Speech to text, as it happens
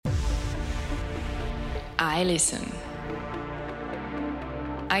I listen.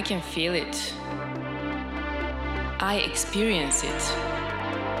 I can feel it. I experience it.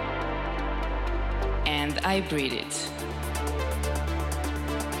 And I breathe it.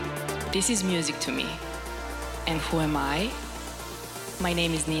 This is music to me. And who am I? My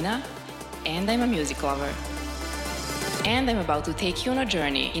name is Nina, and I'm a music lover. And I'm about to take you on a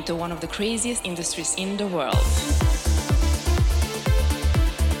journey into one of the craziest industries in the world.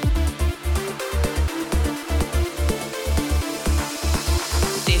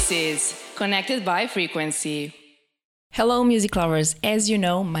 This is Connected by Frequency. Hello, music lovers. As you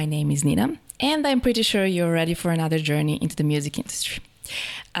know, my name is Nina, and I'm pretty sure you're ready for another journey into the music industry.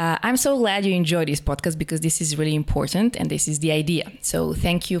 I'm so glad you enjoyed this podcast because this is really important and this is the idea. So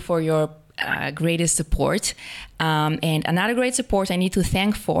thank you for your greatest support. And another great support I need to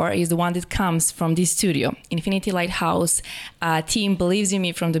thank for is the one that comes from this studio. Infinity Lighthouse team believes in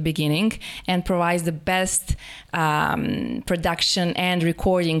me from the beginning and provides the best production and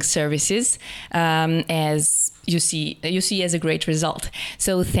recording services as you see as a great result.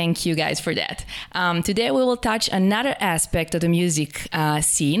 So thank you guys for that. Today we will touch another aspect of the music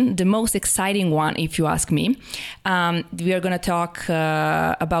scene, the most exciting one if you ask me. We are going to talk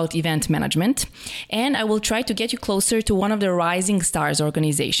about event management, and I will try to get you closer to one of the rising stars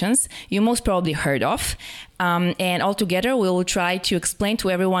organizations you most probably heard of. And all together, we will try to explain to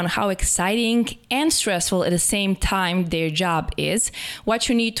everyone how exciting and stressful at the same time their job is, what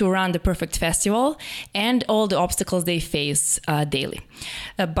you need to run the perfect festival, and all the obstacles they face daily.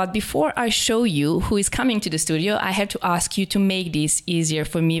 But before I show you who is coming to the studio, I have to ask you to make this easier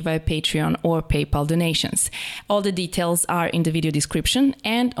for me via Patreon or PayPal donations. All the details are in the video description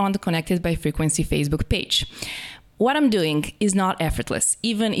and on the Connected by Frequency Facebook page. What I'm doing is not effortless,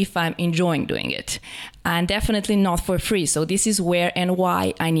 even if I'm enjoying doing it, and definitely not for free. So this is where and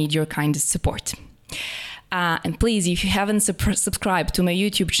why I need your kind support. And please, if you haven't subscribed to my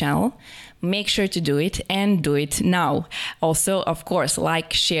YouTube channel, make sure to do it and do it now. Also, of course,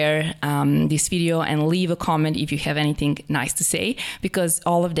 like, share this video and leave a comment if you have anything nice to say, because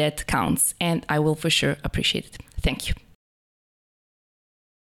all of that counts and I will for sure appreciate it. Thank you.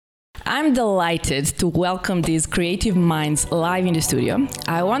 I'm delighted to welcome these creative minds live in the studio.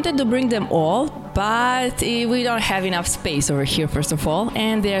 I wanted to bring them all, but we don't have enough space over here, first of all,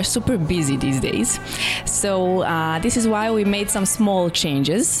 and they are super busy these days. So this is why we made some small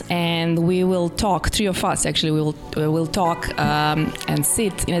changes, and we will talk, three of us actually, we'll talk and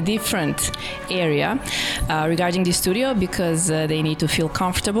sit in a different area regarding the studio, because they need to feel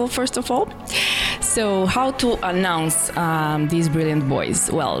comfortable, first of all. So how to announce these brilliant boys?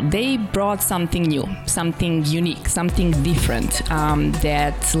 Well, they brought something new, something unique, something different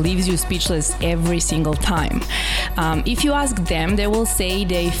that leaves you speechless every single time. If you ask them, they will say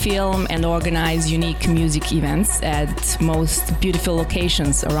they film and organize unique music events at most beautiful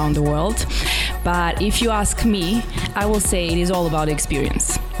locations around the world. But if you ask me, I will say it is all about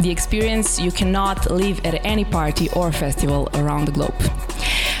experience. The experience you cannot live at any party or festival around the globe.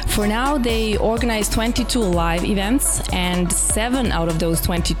 For now, they organized 22 live events, and 7 out of those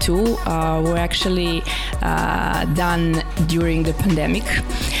 22 were actually done during the pandemic,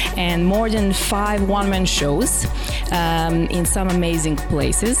 and more than 5 one-man shows in some amazing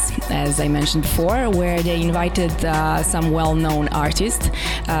places, as I mentioned before, where they invited some well-known artists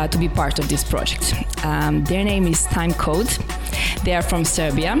to be part of this project. Their name is Time Code. They are from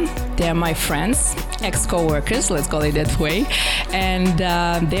Serbia. They are my friends, ex-co-workers, let's call it that way. And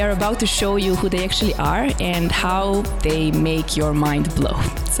they are about to show you who they actually are and how they make your mind blow.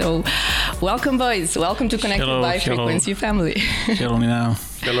 So welcome, boys. Welcome to Connected by Frequency family. Hello, Nina.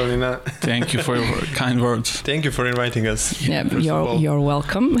 Hello, Nina. Thank you for your kind words. Thank you for inviting us. Yeah, you're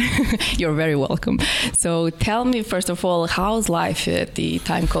welcome. You're very welcome. So tell me, first of all, how's life at the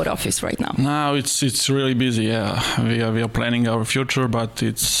Time Code office right now? Now it's really busy. Yeah, we are planning our future, but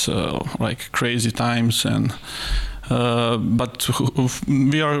it's like crazy times, and but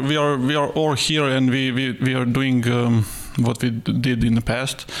we are all here, and we are doing what we did in the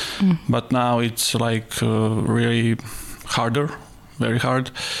past, but now it's like really harder. Very hard,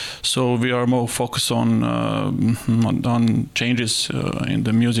 so we are more focused on changes in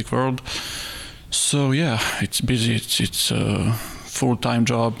the music world. So yeah, it's busy. It's a full-time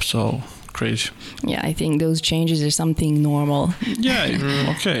job, so crazy. Yeah, I think those changes are something normal.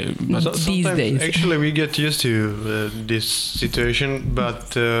 Yeah, okay. But these days, actually, we get used to this situation,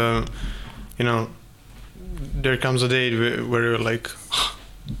 but you know, there comes a day where you're like,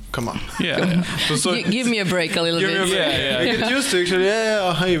 come on. Yeah. So give me a break a little bit. Yeah. You get used to actually,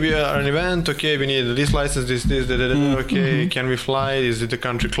 hey, we are an event, okay, we need this license, this, okay, can we fly, is it the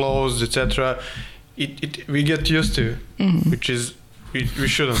country closed, etc. we get used to, which is we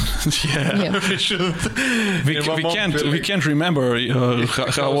shouldn't. Yeah. We shouldn't. We can't remember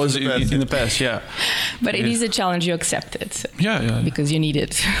how was in the past. Yeah, But it is a challenge you accepted. Yeah. Because you need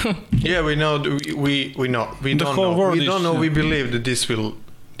it. Yeah, we know. We know. We The don't whole know. world We don't is, know. We believe that this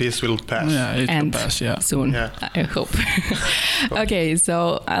will pass. Yeah, it And will pass. Yeah. soon, Yeah. I hope. Okay,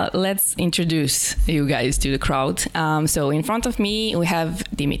 so let's introduce you guys to the crowd. So in front of me, we have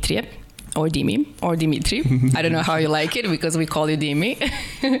Dimitri, or Dimi, or Dimitri. I don't know how you like it, because we call you Dimi.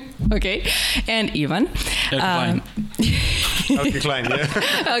 Okay, and Ivan. Klein. Okay, Klein,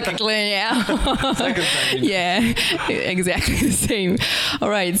 yeah. Okay, Klein, yeah. Second time. Yeah, exactly the same. All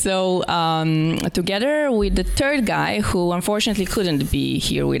right, so together with the third guy, who unfortunately couldn't be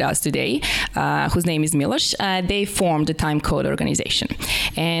here with us today, whose name is Milos, they formed the Time Code organization,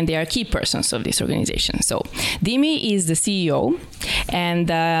 and they are key persons of this organization. So Dimi is the CEO and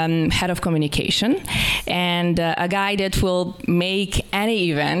head of communication, and a guy that will make any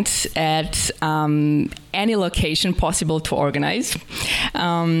event at any location possible to organize.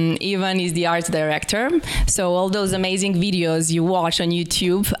 Ivan is the art director, so all those amazing videos you watch on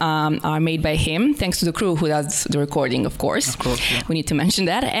YouTube are made by him, thanks to the crew who does the recording, of course. Of course, yeah. We need to mention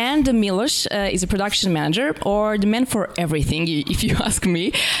that. And Milos is a production manager, or the man for everything, if you ask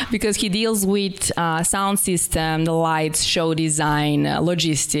me, because he deals with sound system, the lights, show design,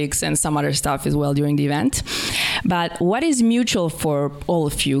 logistics, and some other stuff as well during the event. But what is mutual for all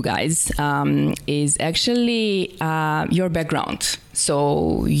of you guys is actually your background.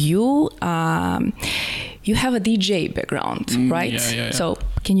 So you have a DJ background, right? Yeah. So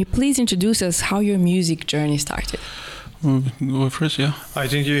can you please introduce us how your music journey started? Go first, yeah. I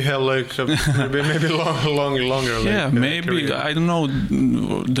think you have like maybe longer. Like, Yeah, maybe career. I don't know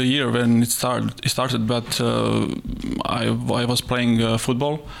the year when it started, but I was playing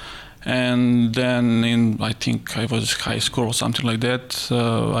football, and then I think I was high school or something like that.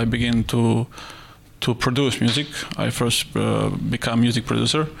 I began to produce music. I first became music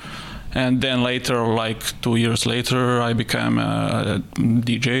producer, and then later, like 2 years later, I became a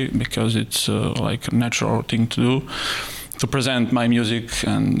DJ, because it's like a natural thing to do, to present my music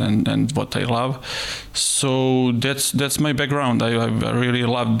and what I love. So that's my background. I really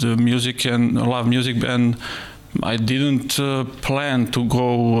loved music and I didn't plan to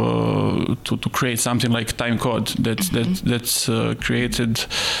go to create something like Time Code. That's created.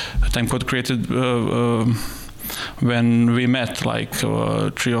 Time Code created when we met, like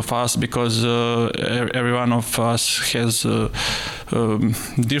three of us, because every one of us has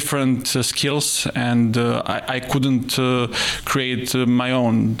different skills, and I couldn't create my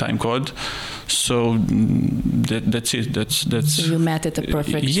own time code. So that's it. That's. So you met at the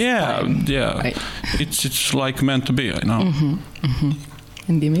perfect time. Yeah. Right. It's like meant to be, you know.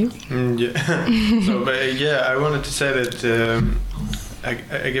 And Dimi? Yeah. So, but yeah, I wanted to say that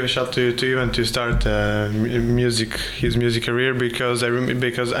I give a shout to Ivan to start his music career, because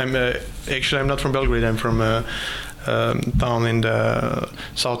I'm actually I'm not from Belgrade. I'm from town in the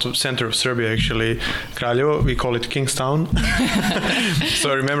center of Serbia, actually, Kraljevo. We call it Kingstown. So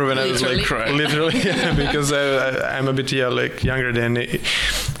I remember when I was like literally, yeah, because I'm a bit like younger than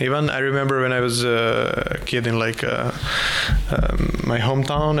Ivan. I remember when I was a kid in like my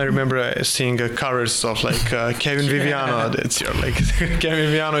hometown. I remember seeing covers of like Kevin Viviano. That's your like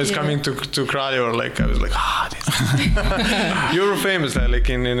Kevin Viviano is coming to Kraljevo. Like I was like, you were famous like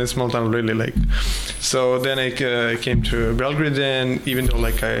in a small town, really, like. So then I came to Belgrade, and even though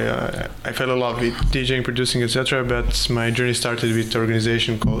like I fell in love with DJing, producing, etc., but my journey started with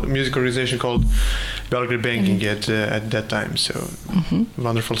music organization called Belgrade Banking at that time. So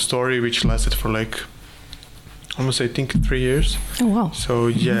wonderful story, which lasted for like almost, I think, 3 years. Oh wow! So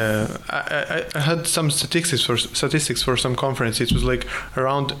yeah, I had some statistics for some conference. It was like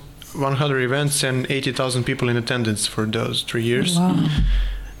around 100 events and 80,000 people in attendance for those 3 years. Wow.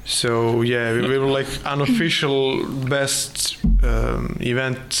 So yeah, we were like unofficial best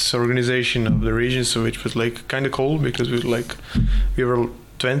event organization of the region. So it was like kind of cool, because we were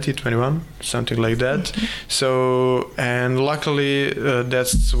 20, 21, something like that. So, and luckily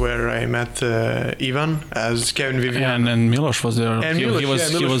that's where I met Ivan as Kevin Vivian. And Milos was there. And he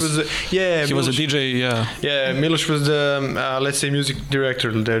was a DJ. Yeah. Yeah, Milos was the let's say music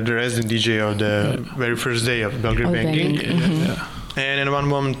director, the resident DJ of the very first day of Belgrade Banking. Yeah. And in one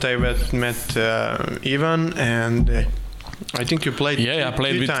moment I met Ivan, and I think you played. Yeah, I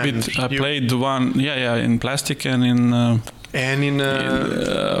played played one. Yeah, in Plastic and in. And in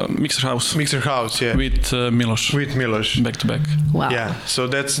Mixer House. Mixer House, yeah. With Milos. With Milos. Back to back. Wow. Yeah. So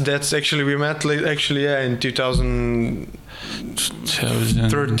that's actually we met in 2000.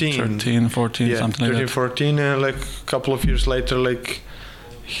 13, 14, yeah, something 13, like that. 14, and like a couple of years later, like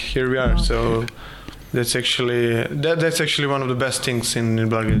here we are. Okay. So that's actually one of the best things in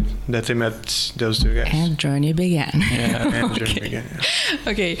Belgrade, that I met those two guys. And journey began. Yeah. And journey began,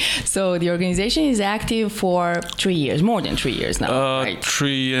 yeah. Okay, so the organization is active for 3 years, more than 3 years now, right?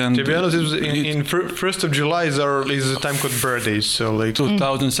 3 and To be honest, it was in 1st of July is the time called birthdays, so like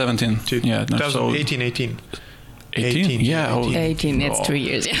 2017. Yeah, no, so 2018, 18. 18? Yeah. 18, it's 3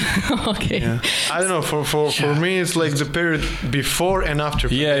 years. Okay. Yeah. I don't know. For me, it's like the period before and after.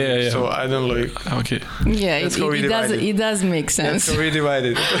 Yeah. So I don't like. Okay. Yeah, That's how we divide it. it does make sense. That's how we divide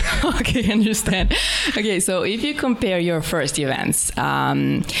it. Okay, understand. Okay, so if you compare your first events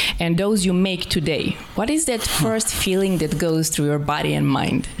and those you make today, what is that first feeling that goes through your body and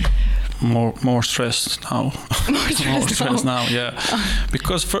mind? More stress now. More stress now. Yeah,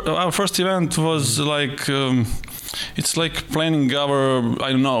 because our first event was like it's like planning our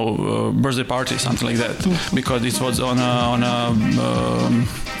birthday party, something like that, because it was on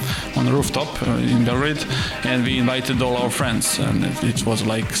a rooftop in Belgrade, and we invited all our friends, and it was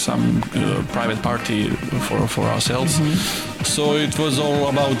like some private party for ourselves. So it was all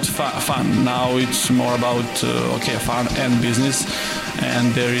about fun. Now it's more about fun and business.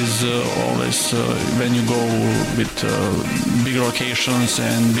 And there is always, when you go with bigger occasions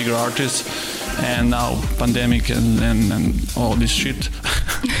and bigger artists, and now pandemic and all this shit.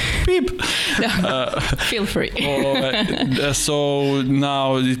 Beep. Feel free. So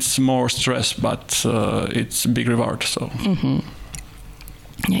now it's more stress, but it's big reward. So.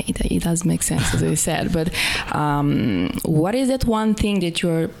 Yeah, it does make sense, as I said. But what is that one thing that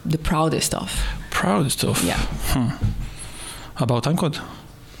you're the proudest of? Proudest of? Yeah. About Timecode?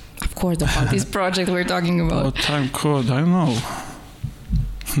 Of course, about this project we're talking about. About Timecode, I don't know.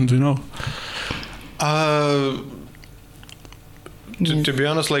 Do you know? To be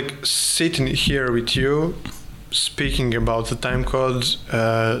honest, like sitting here with you, speaking about the Timecode,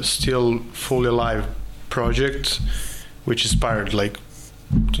 still fully alive project, which inspired like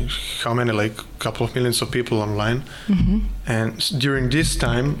how many, like a couple of millions of people online. And during this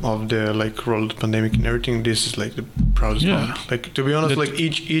time of the like world pandemic and everything, this is like the proudest moment. Like, to be honest, like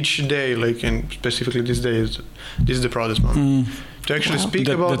each day, like, and specifically this day this is the proudest moment. To actually speak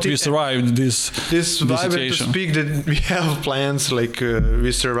about that we survived this vibe, and to situation. speak that we have plans, like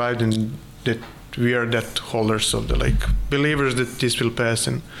we survived, and that we are that holders of the like believers that this will pass,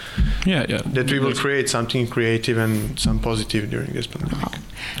 and that we will create something creative and some positive during this pandemic. Oh,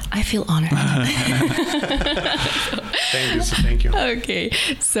 I feel honored. Thank you. Okay,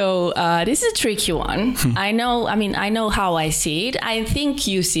 so this is a tricky one. I know how I see it. I think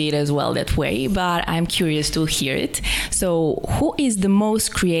you see it as well that way, but I'm curious to hear it. So who is the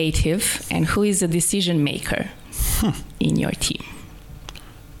most creative and who is the decision maker in your team?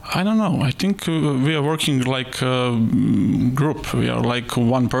 I don't know. I think we are working like a group. We are like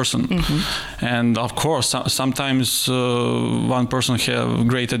one person. And of course, sometimes one person have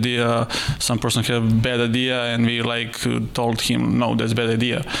great idea, some person have bad idea, and we like told him, no, that's bad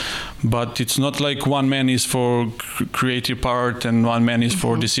idea. But it's not like one man is for creative part and one man is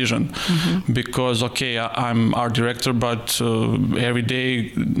for decision. Because, I'm art director, but every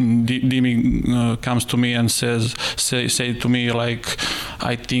day Dimi comes to me and say to me like,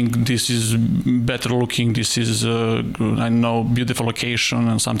 I think this is better looking, this is beautiful location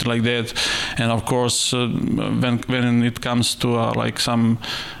and something like that. And of course when it comes to like some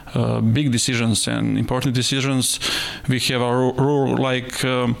big decisions and important decisions, we have a rule like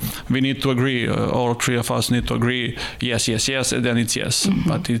we need to agree, all three of us need to agree, yes, and then it's yes.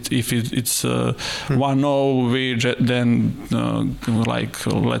 But if it's one no, we then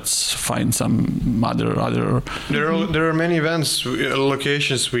let's find some other. There are many events,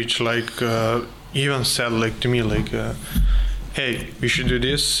 locations which like even said like to me like, hey, we should do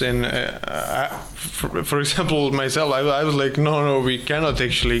this, and for example myself, I was like, no, we cannot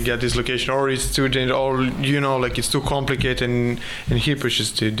actually get this location, or it's too dangerous, or like it's too complicated, and he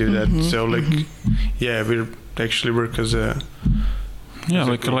pushes to do that. So like we actually work as a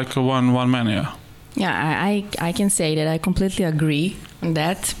like a one man. Yeah, I can say that I completely agree on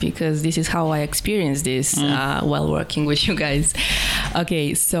that, because this is how I experienced this while working with you guys.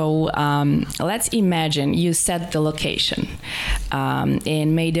 Okay, so let's imagine you set the location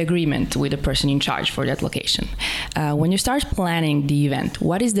and made agreement with the person in charge for that location. When you start planning the event,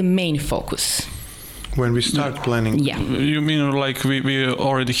 what is the main focus? When we start planning. Yeah. You mean like we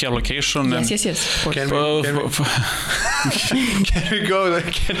already have location? Yes. Of course. Can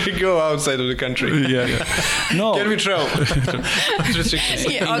we go outside of the country? Yeah. No. Can we travel?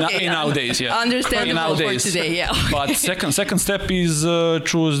 Nowadays, yeah. Understandable for today, yeah. But second step is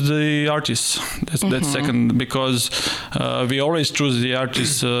choose the artists. That's second, because we always choose the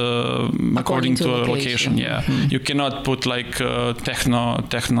artists according to a location. Yeah, you cannot put like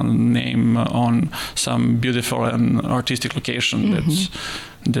techno name on some beautiful and artistic location.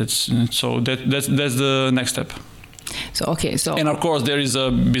 That's the next step. So and of course there is a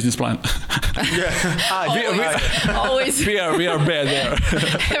business plan. Always. we are bad there.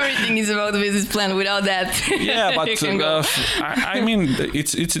 Everything is about the business plan. Without that, yeah, but I mean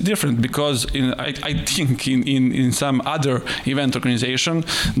it's different, because I think in some other event organization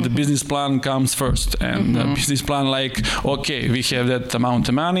the business plan comes first, and the business plan like, okay, we have that amount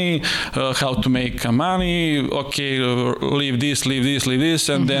of money, how to make money, okay, leave this,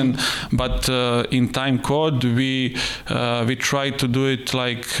 and then but in time code we try to do it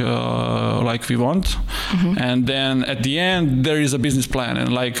like we want, and then at the end there is a business plan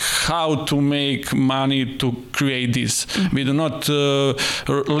and like how to make money to create this. We do not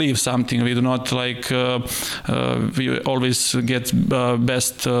leave something. We do not like we always get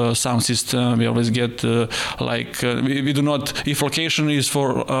best sound system. We always get we do not, if location is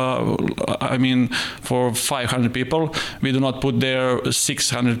for for 500 people, we do not put there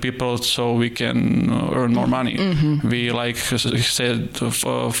 600 people so we can earn more money. We like said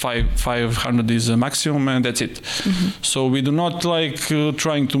 500 is the maximum, and that's it. So we do not like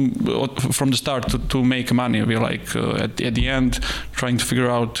trying to from the start to make money. We like at the end trying to figure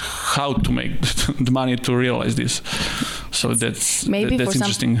out how to make the money to realize this. So that's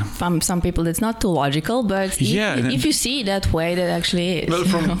interesting. Some people it's not too logical, but if you see it that way, that actually is. Well,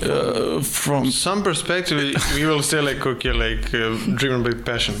 from some perspective, we will say like, okay, like driven by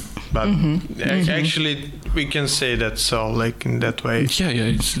passion, but actually we can say that so like in that way.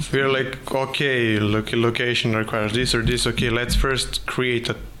 Yeah. We're like, okay, location requires this or this. Okay, let's first create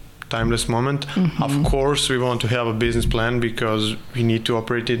a timeless moment. Of course, we want to have a business plan because we need to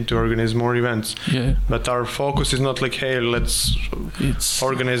operate it to organize more events. Yeah. But our focus is not like, hey, let's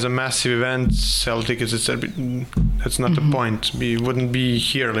organize a massive event, sell tickets, etc. That's not the point. We wouldn't be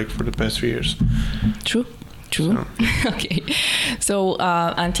here like for the past 3 years. True. So. Okay. So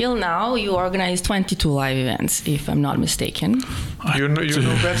until now, you organized 22 live events, if I'm not mistaken. You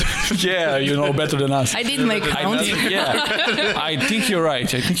know better. Yeah, you know better than us. I did make count. I think you're right.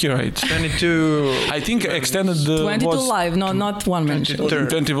 22. I think extended 22 was live, not one mention.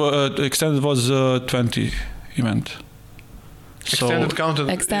 20 extended was 20 event. Extended counted.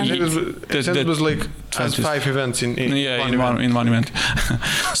 Extended was like as 5 events in one event.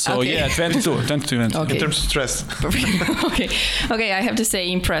 So okay. 22 events. Okay. In terms of stress. Okay, I have to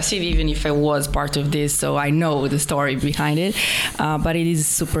say impressive, even if I was part of this, so I know the story behind it. But it is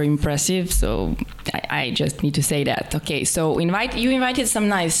super impressive, so I just need to say that. Okay, so you invited some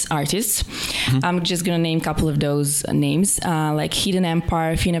nice artists. I'm just gonna name a couple of those names, like Hidden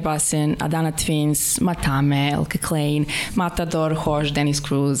Empire, Finebassen, Adana Twins, Matame, Elke Klein, Matador, Hosh, Dennis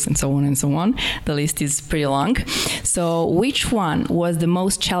Cruz, and so on and so on. The list is pretty long. So which one was the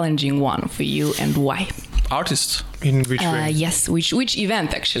most challenging one for you, and why? Artists. In which way? Yes, which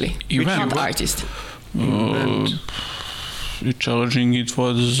event actually? Not artist. Challenging, it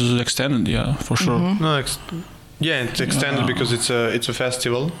was extended, yeah, for sure. No, it's extended because it's a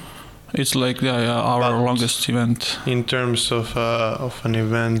festival. It's like our longest event in terms of an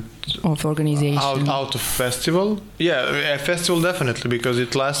event of organization out of festival. Yeah, a festival definitely, because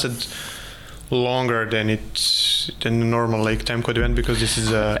it lasted longer than the normal like time code event, because this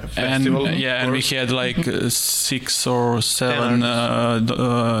is a festival. And we had like 6 or 7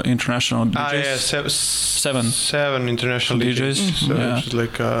 international DJs. Seven international DJs. So it was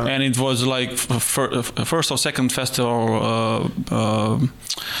like and it was like first or second festival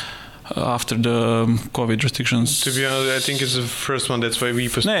after the COVID restrictions. To be honest, I think it's the first one. That's why we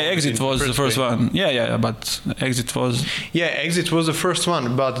postponed. No, Exit was the first one. Yeah, but Exit was. Yeah, Exit was the first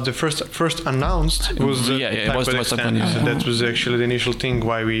one, but the first announced was the it was the extended. So that was actually the initial thing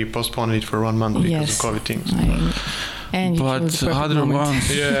why we postponed it for 1 month because of COVID things. But other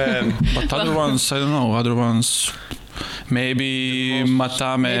ones, I don't know. Other ones, maybe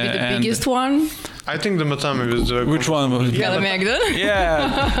Matame. Maybe the biggest one. I think the Matame was the... Which one was it? Galamagdon?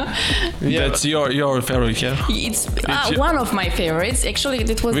 Yeah. That's your favorite, yeah? It's one of my favorites. Actually,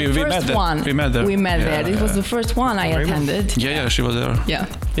 it was the first one. We met there. It was the first one I attended. Yeah, she was there. Yeah.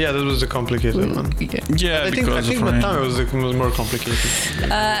 Yeah, that was the complicated one. Yeah, I think Matame was more complicated.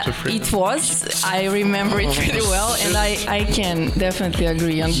 It was. I remember it pretty well, and I can definitely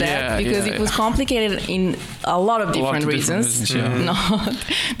agree on that because it was complicated in a lot of different reasons. Not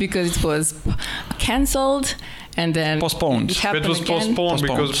because it was cancelled. And then postponed. It was postponed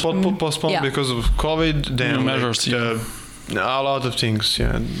because of COVID. Then measures, a lot of things.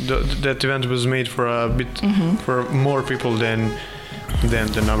 Yeah, that event was made for a bit for more people than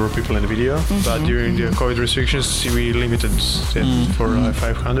the number of people in the video. But during the COVID restrictions, we limited it for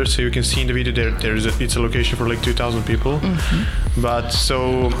 500. So you can see in the video it's a location for like 2,000 people. But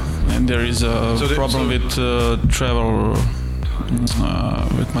and there is a problem with travel.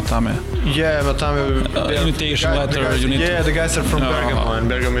 With Matame. Yeah, Matame. Invitation letter. The guys are from Bergamo, and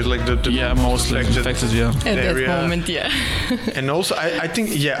Bergamo is like the mostly affected. At that moment, And also, I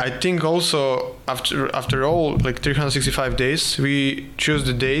think also after all, like 365 days, we choose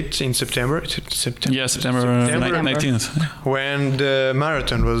the date in September. September 19th, when the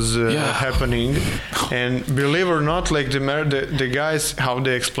marathon was happening. And believe it or not, like the guys, how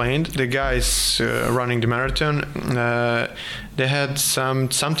they explained, the guys running the marathon. They had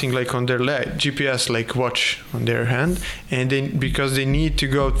something like on their leg, GPS like watch on their hand, and because they need to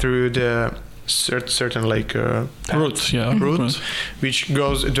go through the certain like route, which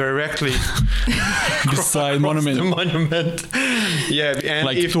goes directly beside monument. The monument. And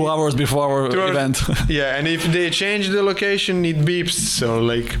like 2 hours before our event. And if they change the location, it beeps. So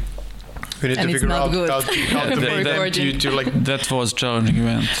like. We need to figure out how to make them to like. That was challenging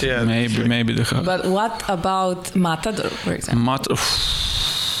event. Yeah, maybe the. But what about Matador, for example?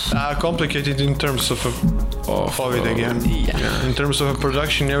 Complicated in terms of COVID again. Yeah. In terms of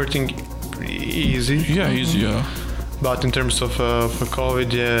production, everything easy. Easy. Yeah. But in terms of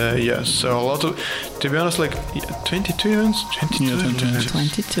COVID, yes. So a lot of, to be honest, like 22 events,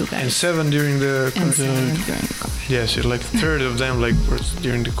 22 guys, and 7 during the COVID. Yes, like a third of them like was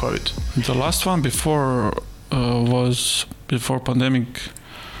during the COVID. The last one was before pandemic.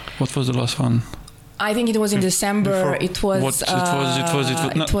 What was the last one? I think it was in December. It was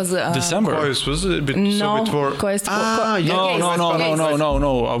December. Was it a bit no. No.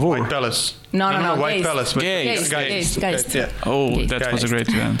 White Palace. No. White Palace. Guys. Yeah. Oh, that was a great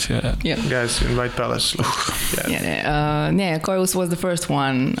event. Yeah. Guys in White Palace. Koius was the first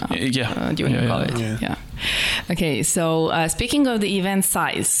one. During COVID. Yeah. Okay, so speaking of the event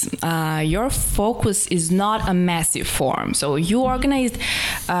size, your focus is not a massive forum. So you organized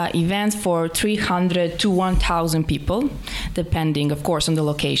events for 300 to 1,000 people, depending, of course, on the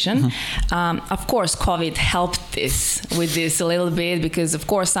location. Of course, COVID helped with this a little bit because, of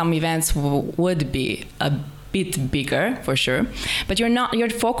course, some events would be a bit bigger for sure, but your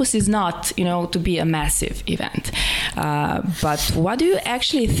focus is not to be a massive event. But what do you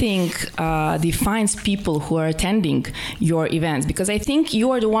actually think defines people who are attending your events? Because I think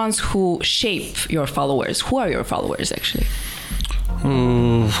you are the ones who shape your followers. Who are your followers actually?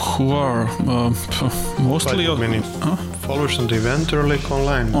 Who are mostly many followers on the event or like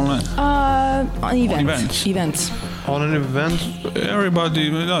online? On events. On an event, everybody.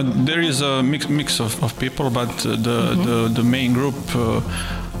 There is a mix of people, but the main group,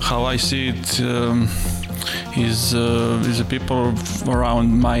 how I see it, is the people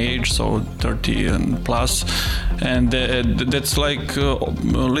around my age, so 30 and plus, and that's like a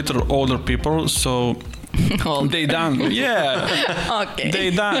little older people. So. They done, Okay.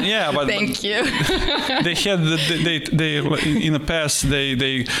 They done, but thank you. They had they in the past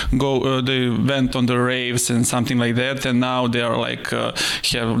they went on the raves and something like that, and now they are like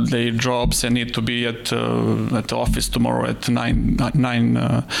have their jobs and need to be at the office tomorrow at 9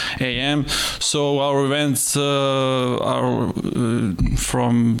 a.m. So our events are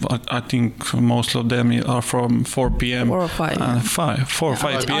from I think most of them are from 4 p.m. 4 or 5. 4 or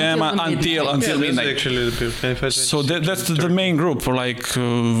 5 p.m. until midnight. Actually, so that's the main group. Like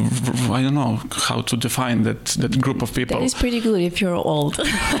I don't know how to define that group of people. That is pretty good if you're old.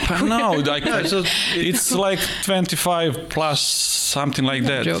 No, like it's like 25 plus, something like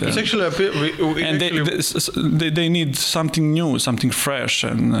that. It's actually a bit. And they need something new, something fresh,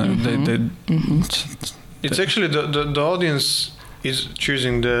 and it's actually the audience is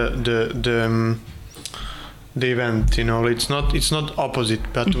choosing the event. It's not opposite,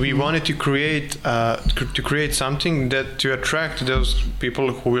 but we wanted to create something that to attract those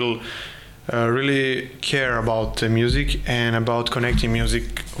people who will really care about the music and about connecting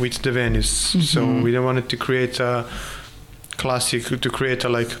music with the venues. So we don't want to create a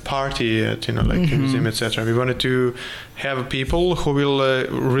like party at a museum, etc. We wanted to have people who will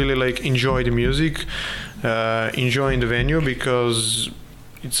really like enjoy the music, enjoying the venue, because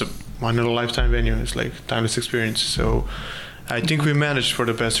it's a one in a lifetime venue. It's like timeless experience. So I think we managed for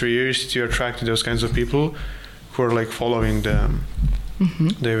the past 3 years to attract those kinds of people who are like following the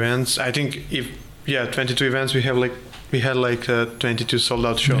events. I think 22 events we had like 22 sold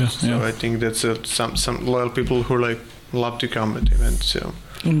out shows. So I think that's some loyal people who like love to come at the event. So.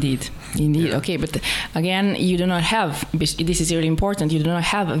 Indeed. Yeah. Okay, but again, you do not have, this is really important, you do not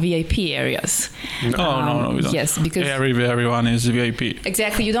have VIP areas. No, we don't. Yes, because everyone is VIP.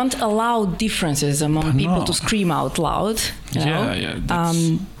 Exactly, you don't allow differences among people to scream out loud.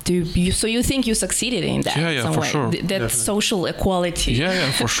 So you think you succeeded in that? Yeah, for sure. That definitely. Social equality.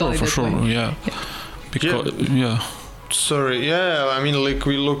 Yeah, for sure, yeah. Because, Sorry, I mean, like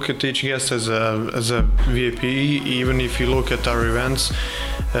we look at each guest as a VIP. Even if you look at our events,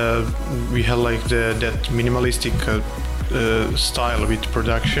 we have like that minimalistic style with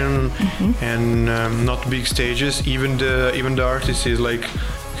production and not big stages. Even the artist is like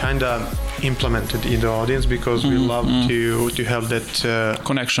kind of implemented in the audience because we love to have that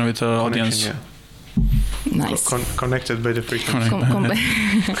connection with the audience. Yeah. Nice. Connected by the frequency.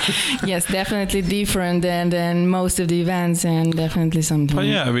 Yes, definitely different than most of the events, and definitely something. But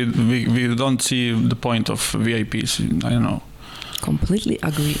yeah, we don't see the point of VIPs. I don't know. Completely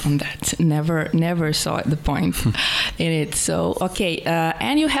agree on that. Never saw the point in it. So okay,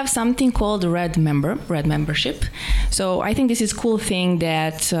 and you have something called Red membership. So I think this is a cool thing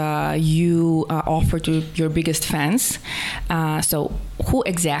that you offer to your biggest fans. So who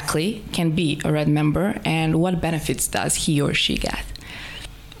exactly can be a Red member, and what benefits does he or she get?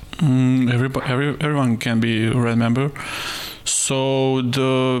 Everyone can be a Red member. So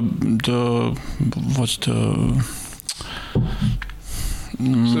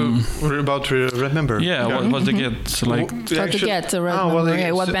So we're about to remember. Yeah, what they get like how to get a Red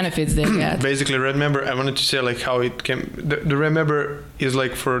member? What benefits they get? Basically, Red member. I wanted to say like how it came. The Red member is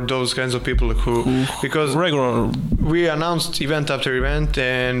like for those kinds of people who because regular. We announced event after event,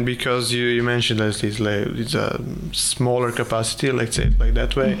 and because you mentioned that it's a smaller capacity, let's say it like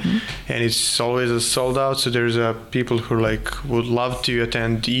that way, and it's always a sold out. So there's people who like would love to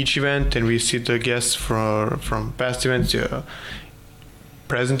attend each event, and we see the guests from past events.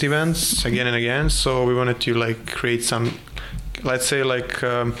 Present events again and again, so we wanted to like create some, let's say like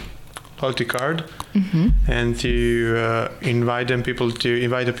loyalty card, and to invite the people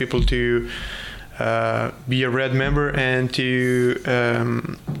to be a Red member and to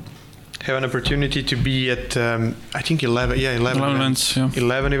have an opportunity to be at I think 11 events.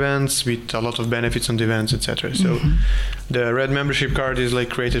 11 events with a lot of benefits on the events, etc. So the Red membership card is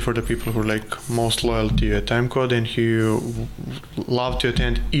like created for the people who are like most loyal to a time code and who love to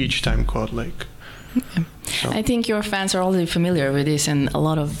attend each time code. Like, so. I think your fans are already familiar with this, and a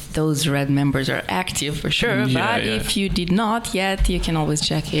lot of those Red members are active for sure. But if you did not yet, you can always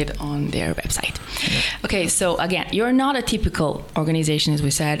check it on their website. Okay, so again, you're not a typical organization, as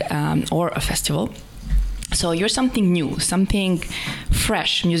we said, or a festival. So you're something new, something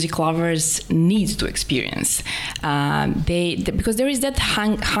fresh music lovers need to experience. Because there is that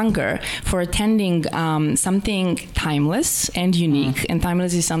hunger for attending something timeless and unique. And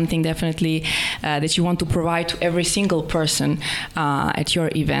timeless is something definitely that you want to provide to every single person at your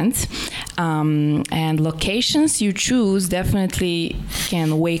event. And locations you choose definitely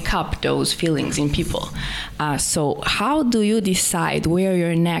can wake up those feelings in people. So how do you decide where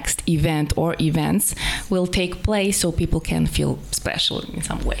your next event or events will take place so people can feel special in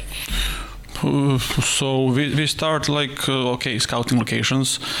some way? So we start like scouting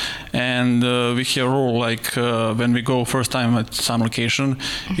locations, and we have a rule like when we go first time at some location,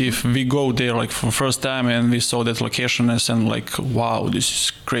 if we go there like for first time and we saw that location and like wow, this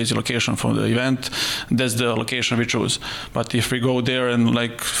is crazy location for the event, that's the location we choose. But if we go there and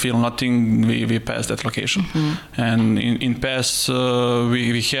like feel nothing, we pass that location. And in past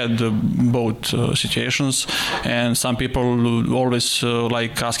we had both situations, and some people always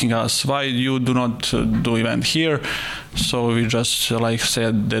like asking us why you do not do event here. So we just like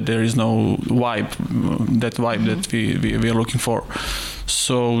said that there is no vibe, that we are looking for.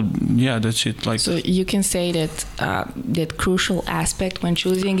 So yeah, that's it. Like, so you can say that that crucial aspect when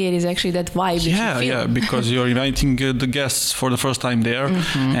choosing it is actually that vibe. That you feel. Yeah, because you're inviting the guests for the first time there,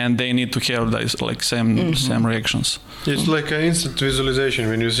 and they need to have like same reactions. It's like an instant visualization.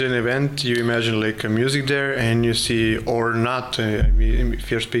 When you see an event, you imagine like a music there, and you see or not. If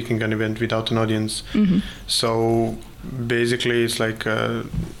you're speaking an event without an audience, so basically it's like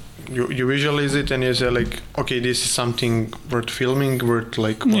you visualize it and you say like, okay, this is something worth filming, worth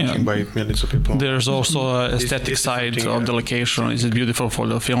like watching by millions of people. There's also a aesthetic side of the location. Is it beautiful for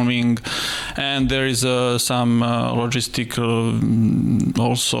the filming? And there is some logistic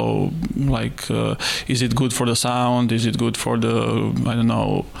also, like is it good for the sound? Is it good for the, I don't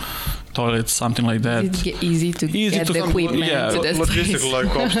know, toilets, something like that. It's easy to get the equipment to the logistical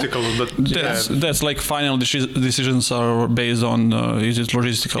like obstacles, but that's like final decisions are based on is it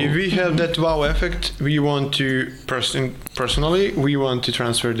logistical. If we have that wow effect, we want to personally we want to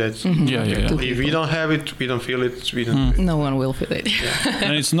transfer that. Mm-hmm. If we don't have it, we don't feel it. We don't. No one will feel it.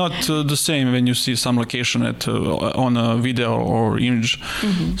 And it's not the same when you see some location on a video or image.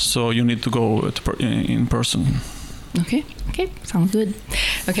 Mm-hmm. So you need to go in person. Okay, sounds good.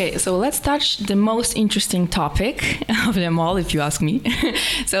 Okay, so let's touch the most interesting topic of them all, if you ask me.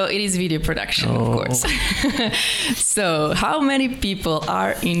 So it is video production, of course. So how many people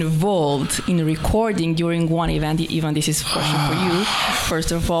are involved in recording during one event? Even this is a question for you,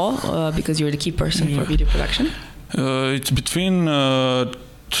 first of all, because you're the key person for video production. It's between...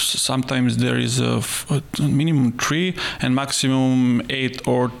 sometimes there is a minimum 3 and maximum 8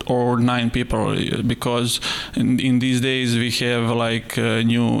 or 9 people, because in these days we have like a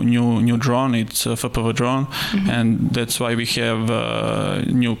new drone. It's a FPV drone, and that's why we have a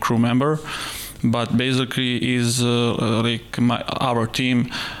new crew member. But basically is like our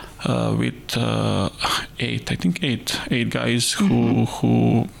team with 8 guys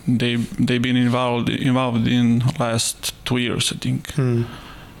who they've been involved in last 2 years, I think.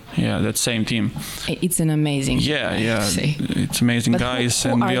 Yeah, that same team. It's an amazing. Yeah, it's amazing, but guys.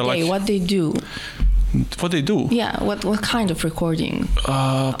 Who and are we are they? like, What they do? What they do? Yeah, what kind of recording?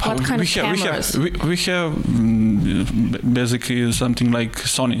 What kind of cameras? We have basically something like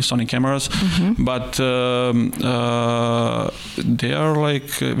Sony cameras, but they are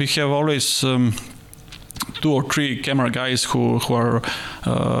like we have always. 2 or 3 camera guys who are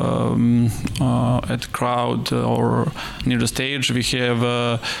at the crowd or near the stage. We have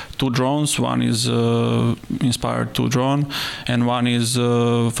 2 drones. One is Inspired 2 drone, and one is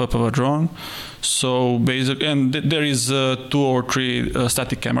FPV drone. So basically, and there is 2 or 3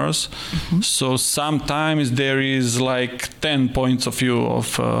 static cameras. So sometimes there is like 10 points of view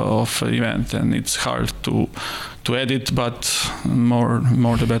of event, and it's hard to edit, but more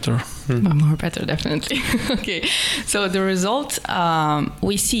the better. More better, definitely. Okay, so the result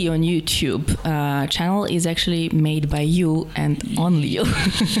we see on YouTube channel is actually made by you and only you.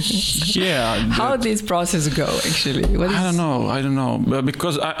 Yeah. How did this process go actually? I don't know,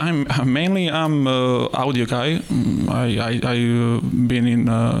 because I'm mainly audio guy. I've been in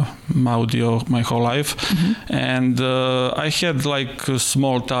audio my whole life, and I had like a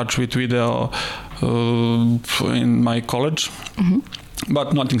small touch with video in my college,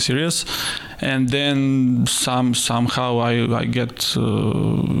 but nothing serious. And then somehow I get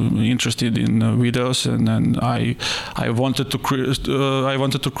interested in videos, and then I wanted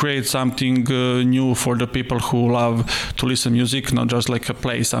to create something new for the people who love to listen music, not just like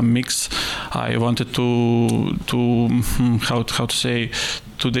play some mix. I wanted to how to say.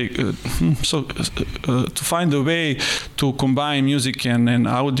 To find a way to combine music and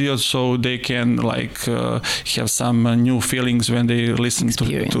audio, so they can like have some new feelings when they listen to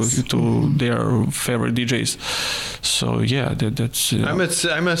their favorite DJs. So yeah, that's. I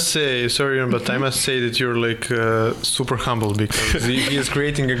must say, sorry, but I must say that you're like super humble, because he is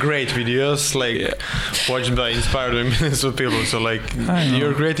creating a great videos, like watched by inspired millions of people. So like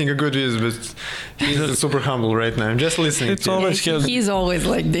you're creating a good videos, but he's super humble right now. I'm just listening. It's always he's always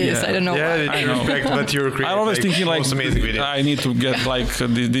like this. Yeah. I don't know why. I respect, but you're creating. I'm always thinking like amazing videos. I need to get like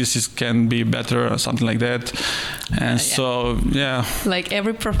this can be better or something like that, and so yeah. Like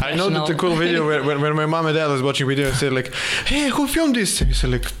every professional. I know that the cool video when my mom and dad was watching video and said like, "Hey, who filmed this?" And he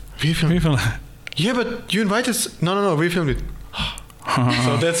said like, "We filmed." Yeah, but you invited us. No, we filmed it.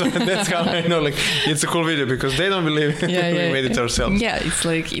 So that's how I know like it's a cool video, because they don't believe we made it ourselves. Yeah, it's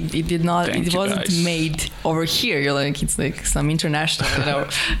like it did not. It wasn't made over here. You're like, it's like some international,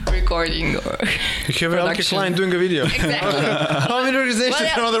 recording or. You have Elke Klein doing a video. Exactly. How many organizations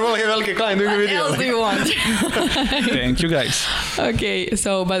around the world have Elke Klein doing a video? What else do you want? Thank you, guys. Okay,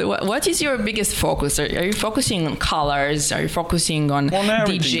 so but what is your biggest focus? Are you focusing on colors? Are you focusing on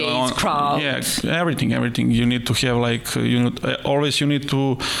DJs, crowds? Yeah, everything. You need to have like always. You need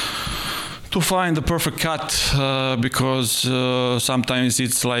to to find the perfect cut because sometimes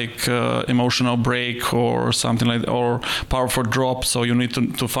it's like emotional break or something like that, or powerful drop, so you need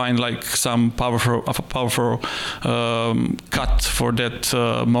to find like some powerful cut for that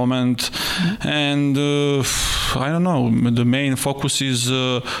moment. And I don't know, the main focus is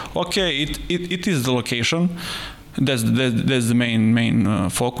okay, it is the location. That's the main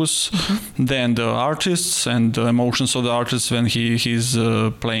focus. Then the artists and the emotions of the artist when he's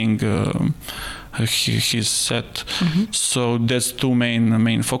playing his set. So that's two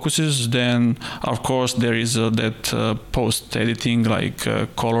main focuses. Then of course there is that post editing, like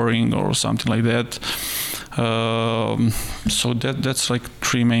coloring or something like that. So that's like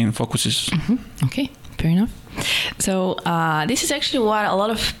three main focuses. Okay, fair enough. So this is actually what a lot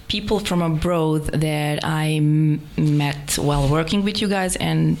of people from abroad that I met while working with you guys,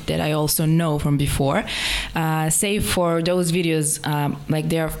 and that I also know from before, say for those videos, like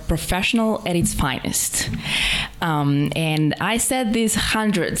they are professional at its finest. And I said this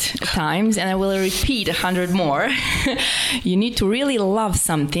 100 times, and I will repeat 100 more. You need to really love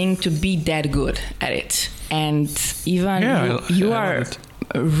something to be that good at it. And even you are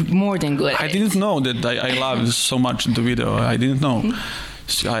more than good. I didn't know that I loved so much the video. I didn't know.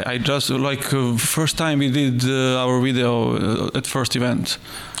 I just like first time we did our video at first event.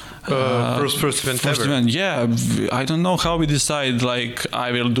 First event. Yeah, I don't know how we decide. Like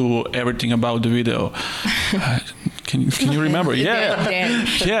I will do everything about the video. Can you remember? Yeah,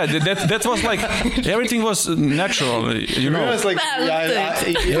 that was like everything was natural. You know, Like,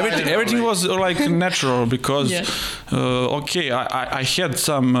 everything was like natural because okay, I had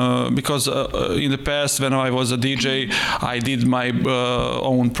some because in the past when I was a DJ, I did my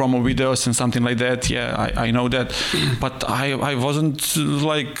own promo videos and something like that. Yeah, I know that, but I wasn't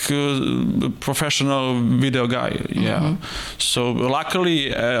like a professional video guy. Yeah, so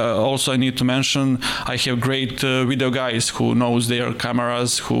luckily also I need to mention I have great video guys who knows their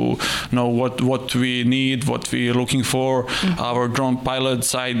cameras, who know what we need, what we're looking for. Our drone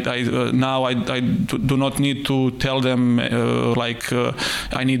pilots, I do not need to tell them like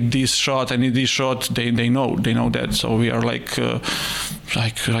I need this shot. They know that. So we are like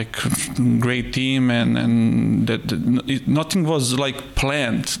great team, and that nothing was like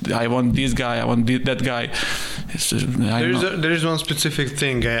planned. I want this guy, I want that guy. There is one specific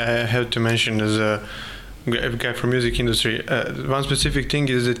thing I have to mention as a guy from music industry. One specific thing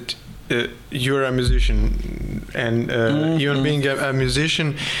is that you're a musician, and even being a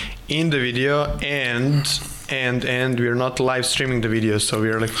musician in the video, and we're not live streaming the video, so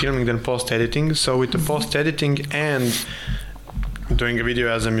we're like filming then post editing. So with the post editing and doing a video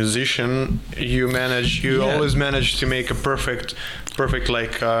as a musician, you always manage to make a perfect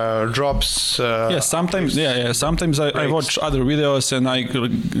like drops. Sometimes I watch other videos and I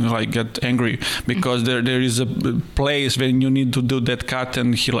like get angry because there is a place when you need to do that cut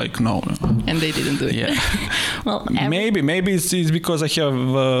and he like no. And they didn't do it. Yeah. Well, maybe it's because I have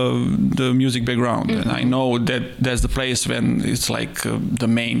the music background and I know that that's the place when it's like the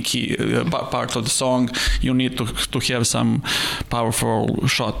main key part of the song. You need to have some powerful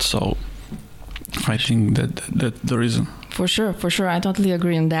shot. So I think that's the reason. For sure. I totally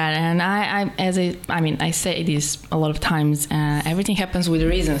agree on that. And I say this a lot of times. Everything happens with a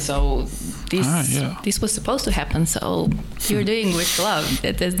reason. So this was supposed to happen. So you're doing with love.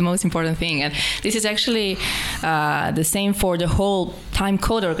 That's the most important thing. And this is actually the same for the whole time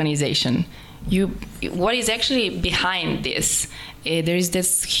code organization. What is actually behind this? There is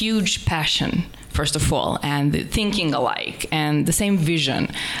this huge passion, first of all, and thinking alike, and the same vision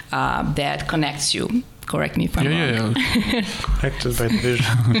that connects you. Correct me if I'm wrong. Yeah. Connected by the vision.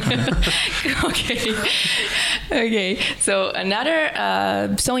 Okay. So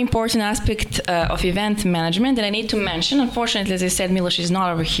another so important aspect of event management that I need to mention. Unfortunately, as I said, Miloš is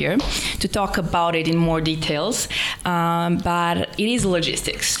not over here to talk about it in more details, but it is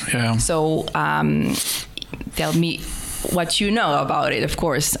logistics. Yeah. So tell me what you know about it, of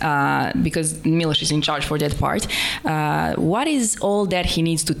course, because Miloš is in charge for that part. What is all that he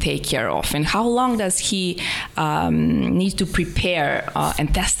needs to take care of, and how long does he need to prepare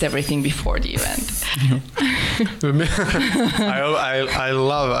and test everything before the event?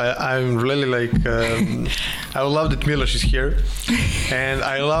 I'm really like I love that Miloš is here, and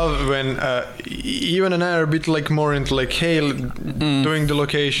I love when even and I are a bit like more into like doing the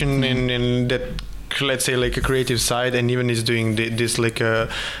location in that let's say like a creative side, and even is doing this like a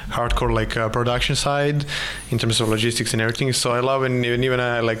hardcore like production side in terms of logistics and everything. So I love when even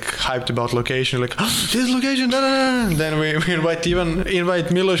I like hyped about location, like this location, then we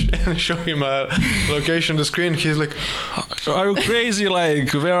invite Milos and show him a location on the screen. He's like, are you crazy?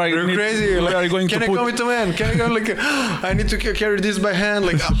 Like, where are you? Crazy? Where like, are you going can to I put? go with the man? Can I go? Like, I need to carry this by hand.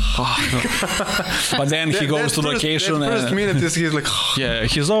 Like, but then he goes to location. That first minute is he's like, yeah,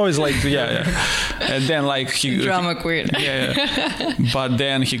 he's always like, yeah. And then like drama queen. Yeah. But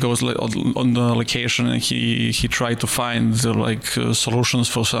then he goes like, on the location and he tried to find like solutions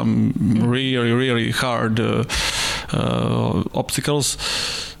for some really hard obstacles.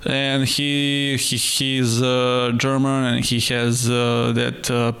 And he's German, and he has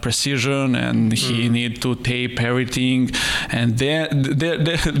that precision, and he need to tape everything, and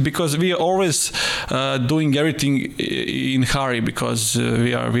then because we are always doing everything in hurry, because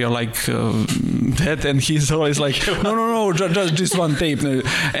we are like that, and he's always like no just this one tape, and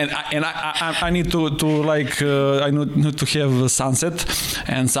I need to like I need to have sunset,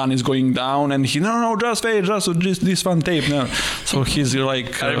 and sun is going down, and he no just wait, just this one tape now. So he's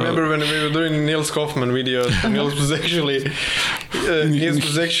like. I remember when we were doing Niels Kaufman videos. Niels was actually,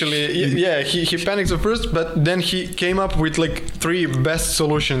 he panicked at first, but then he came up with like 3 best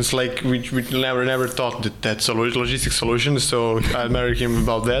solutions, like which we never thought that logistic solution. So I admire him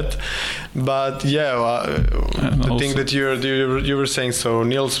about that. But the thing that you were saying. So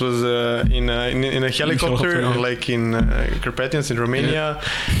Niels was in a helicopter, like in Carpathians in Romania,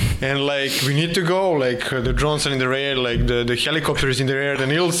 and like we need to go. Like the drones are in the air, like the helicopter is in the air. The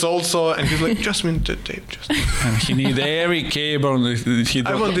Niels also, and he's like, just minute tape, just. And he need every cable. I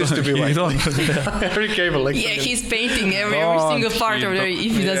want this to be like every cable. Like he's painting every single part of it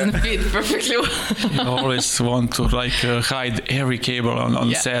if it doesn't fit perfectly well. He always want to like hide every cable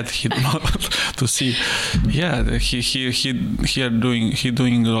on set. He not to see. Yeah, he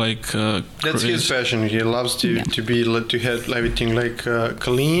doing like. That's his passion. He loves to have everything like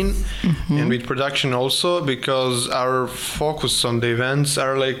clean, and with production also, because our focus on the events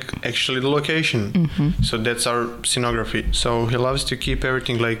are like actually the location. So that's our scenography. So he loves to keep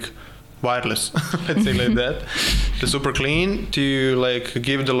everything like wireless, let's say like that. The super clean to like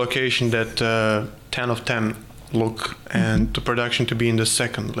give the location that 10 of 10 look, and the production to be in the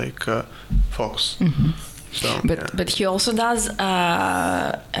second like focus. So, but he also does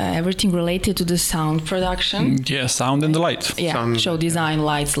everything related to the sound production. Yeah, sound and the light. Yeah, show design,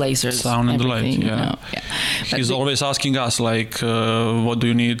 lights, lasers, sound and the light. Yeah. He's always asking us like, what do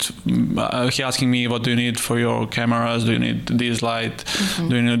you need? He asking me, what do you need for your cameras? Do you need this light?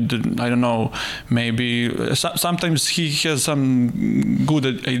 Do you need? I don't know. Maybe sometimes he has some good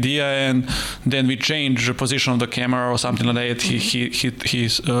idea, and then we change the position of the camera or something like that. He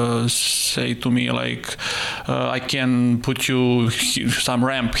say to me like. I can put you some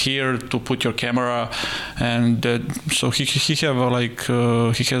ramp here to put your camera, and so he have like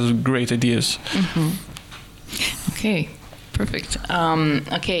he has great ideas. Okay, perfect.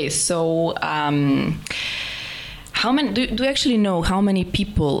 Okay, so how many do you actually know how many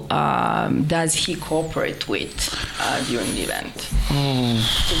people does he cooperate with during the event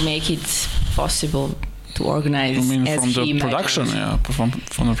to make it possible to organize? I mean, as from the production, from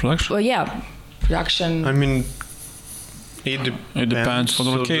the production. Well, yeah. Production. I mean, it depends on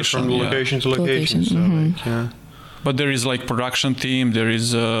the location. From location to location. So like, But there is like production team. There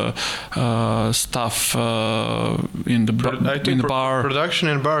is staff in the bar. Production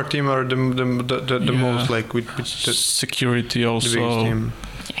and bar team are the most like with the security also. The biggest team.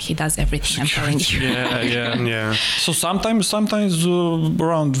 Yeah, he does everything. Security. I'm telling you. Yeah. So sometimes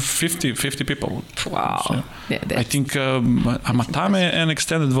around 50 people. Wow. So I think Matame and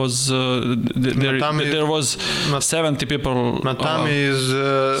extended was there was 70 people. Matame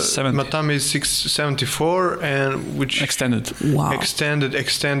is 674, and which extended. Wow.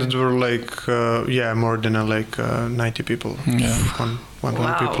 Extended were like more than 90 people. Yeah.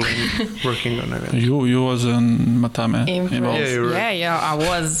 100 people working on it. You was in Matame. Yeah, I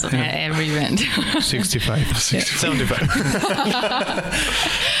was at every event. 75.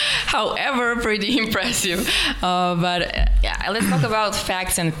 However, pretty impressive. But let's talk about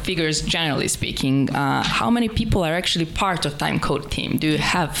facts and figures generally speaking. How many people are actually part of Timecode team? Do you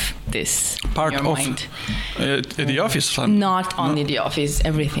have this part in your of mind? At the office? Not only the office,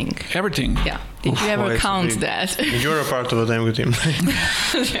 everything. Everything? Yeah. Did you ever count that? You're a part of the Timecode team.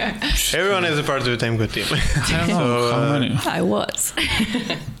 Everyone is a part of the Timecode team. I don't know how many. I was.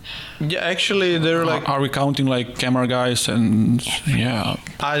 Yeah, actually, they're like. Are we counting like camera guys and yeah?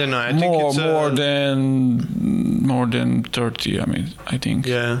 I don't know. I think it's more than 30. I mean, I think.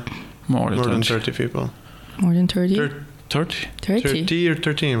 Yeah. More than 30 people. More than 30? 30? 30 or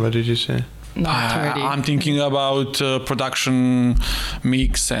 13, what did you say? No, 30. I'm thinking about production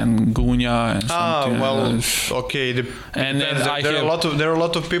mix and Gunya and something. Okay. And there are a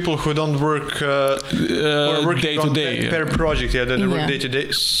lot of people who don't work day to day per project. Yeah, they work day to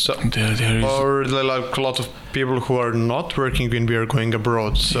day. So, there is, or like a lot of people who are not working when we are going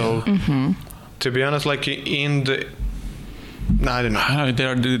abroad. So, to be honest, like in the, I don't know.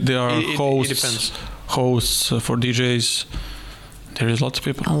 There are hosts. It depends. Hosts for DJs. There is lots of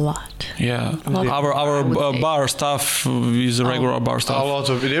people. A lot. Yeah, our bar staff is a regular bar staff. A lot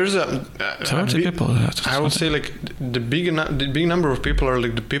of there's 30 people. I would say like the big number of people are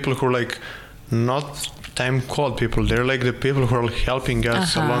like the people who are like not time code people. They're like the people who are helping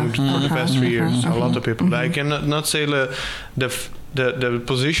us along for the past 3 years. A lot of people. I cannot not say the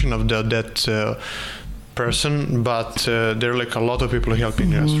position of that person, but there are like a lot of people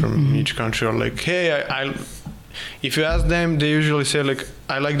helping us from each country. Are like, hey, I if you ask them, they usually say like,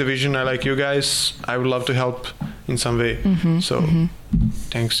 I like the vision, I like you guys, I would love to help in some way.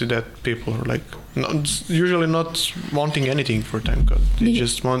 Thanks to that, people are like usually not wanting anything for time code. They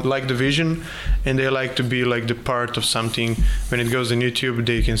just like the vision, and they like to be like the part of something. When it goes on YouTube,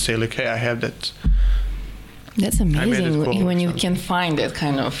 they can say like, hey, I have that. That's amazing when you can find that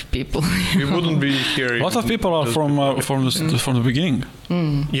kind of people. We wouldn't be here. A lot of people are from the beginning.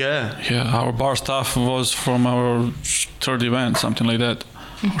 Yeah. Our bar staff was from our third event, something like that,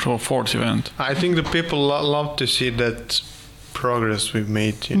 or fourth event. I think the people love to see that progress we've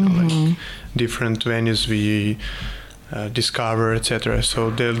made. You know, like different venues we discover, etc. So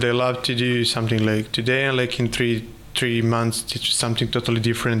they love to do something like today, and like in 3 months it's something totally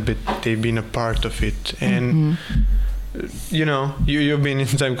different, but they've been a part of it. And you know, you've been in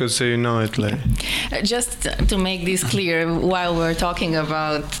time code, so you know it. Like just to make this clear, while we're talking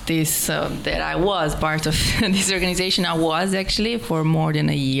about this, that I was part of this organization, I was actually for more than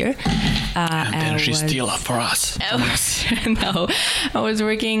a year. And then she's still up for us. No, I was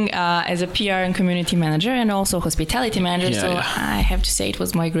working as a PR and community manager and also hospitality manager. I have to say it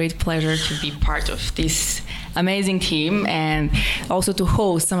was my great pleasure to be part of this amazing team and also to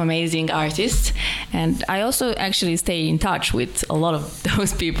host some amazing artists. And I also actually stay in touch with a lot of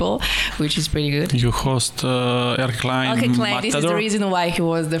those people, which is pretty good. You host Erke Klein, Matador. This is the reason why he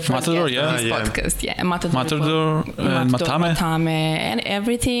was the first Matador, guest on this podcast. Yeah, Matador and Matame and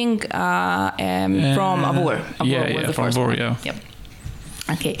everything from Abur. Abur was the first one. Yep.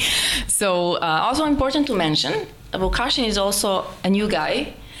 Okay, so also important to mention, Vukasin is also a new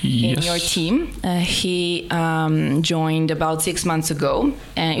guy in your team. He joined about 6 months ago,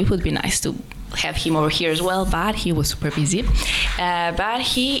 and it would be nice to have him over here as well, but he was super busy. But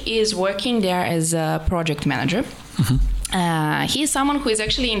he is working there as a project manager. He is someone who is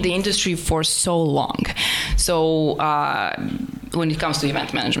actually in the industry for so long. So when it comes to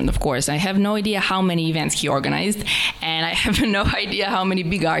event management, of course, I have no idea how many events he organized, and I have no idea how many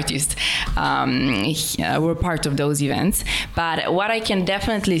big artists were part of those events. But what I can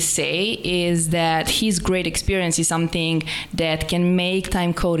definitely say is that his great experience is something that can make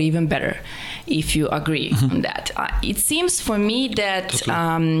time code even better, if you agree on that. It seems for me that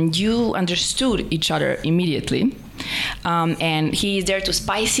you understood each other immediately. And he is there to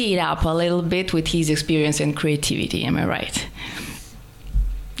spicy it up a little bit with his experience and creativity. Am I right?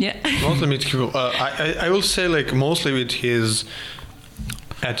 Yeah. Mostly with I will say like mostly with his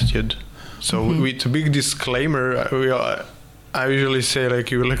attitude. So with a big disclaimer, I usually say like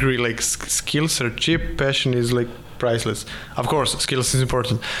you will agree like skills are cheap, passion is like priceless. Of course, skills is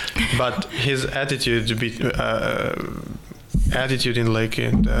important, but his attitude in like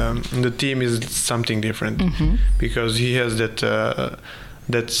in the team is something different because he has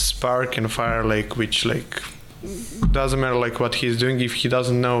that spark and fire like which like doesn't matter like what he's doing, if he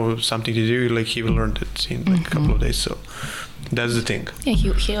doesn't know something to do, like he will learn it in like a couple of days. So that's the thing. Yeah, he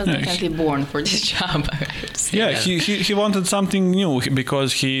was definitely born for this job. He wanted something new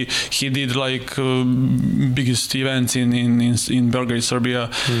because he did like biggest events in Belgrade, Serbia.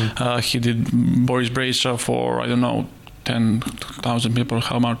 He did Boris Brejcha for I don't know 10,000 people.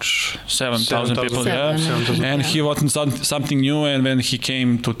 How much? 7,000 people. And he wanted something new. And when he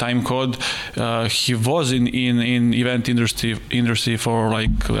came to time code, he was in event industry for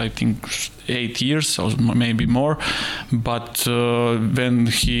like I think 8 years or maybe more. But when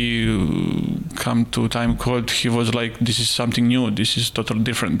he come to time code, he was like, this is something new. This is totally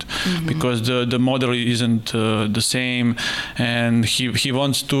different because the model isn't the same, and he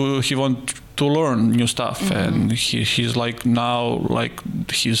wants to learn new stuff, and he's like now like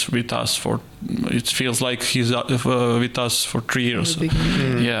he's with us for. It feels like he's with us for 3 years.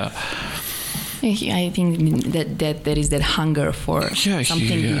 Yeah. I think that there is that hunger for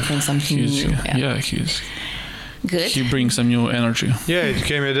something different, something new. He's good. He brings some new energy. Yeah, it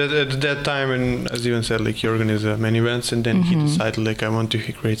came at that time, and as Ivan said, like he organized many events, and then he decided like I want to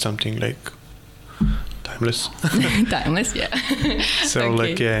create something like timeless. Timeless, yeah. So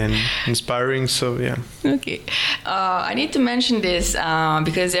like and inspiring. So yeah. Okay, I need to mention this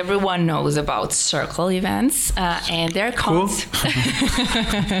because everyone knows about circle events and their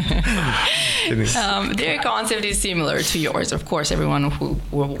their concept is similar to yours. Of course, everyone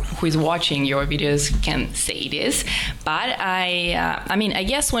who is watching your videos can say this, but I mean, I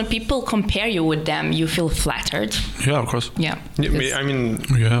guess when people compare you with them, you feel flattered. Yeah, of course. Yeah. I mean,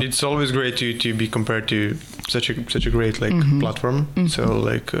 it's always great to be compared to such a great like platform. So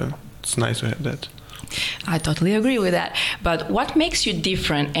like it's nice to have that. I totally agree with that. But what makes you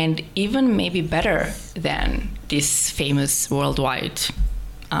different and even maybe better than this famous worldwide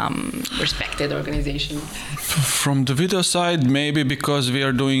respected organization? From the video side, maybe because we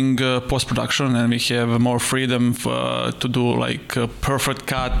are doing post-production and we have more freedom to do like a perfect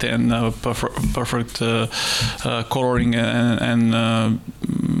cut and perfect coloring, and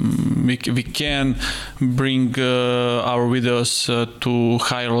we can bring our videos to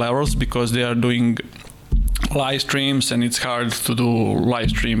higher levels because they are doing live streams, and it's hard to do live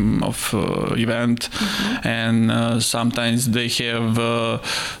stream of event, and sometimes they have I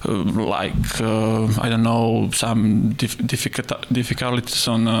don't know, some difficulties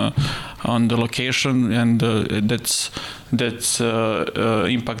on the location, and that's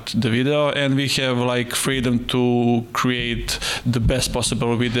impact the video, and we have like freedom to create the best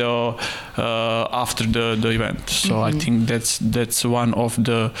possible video after the event. So I think that's one of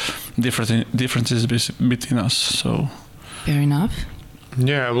the differences between us. So fair enough.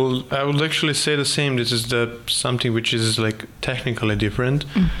 Yeah, I would actually say the same. This is something which is like technically different,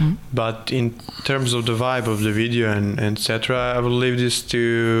 but in terms of the vibe of the video and etc., I will leave this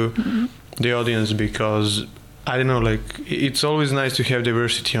to the audience, because I don't know, like it's always nice to have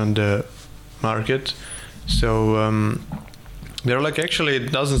diversity on the market. So there are like actually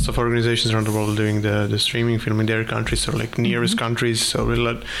dozens of organizations around the world doing the streaming film in their countries, or like nearest countries. So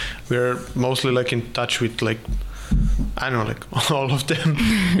we're mostly like in touch with like, I don't know, like all of them,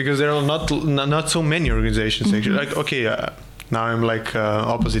 because there are not so many organizations actually. Like now I'm like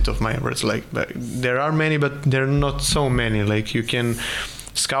opposite of my words. Like there are many, but there are not so many. Like you can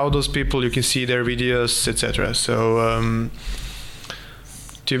scout those people, you can see their videos, etc. So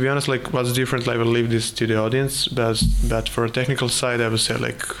to be honest, like what's different, I will leave this to the audience. But for a technical side, I would say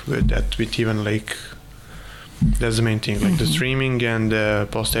like with even like that's the main thing, like the streaming and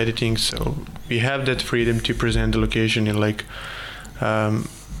post editing. So we have that freedom to present the location in like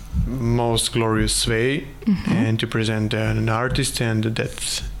most glorious way, and to present an artist, and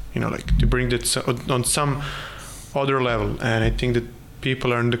that's, you know, like to bring that on some other level. And I think that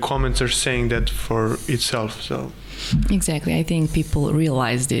people in the comments are saying that for itself. So exactly, I think people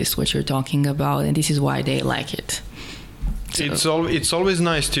realize this, what you're talking about, and this is why they like it. So it's always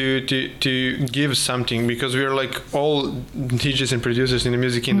nice to give something, because we are like all DJs and producers in the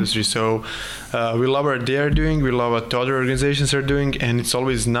music industry. So we love what they are doing, we love what other organizations are doing, and it's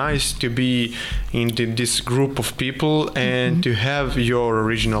always nice to be in this group of people and to have your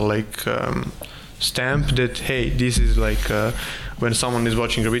original like stamp that, hey, this is like when someone is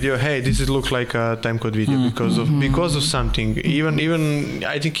watching a video, hey, this is look like a timecode video because of something. Even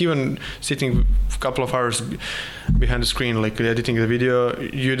I think even sitting a couple of hours behind the screen, like editing the video,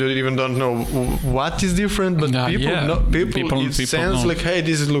 you don't know what is different, but people sense like, hey,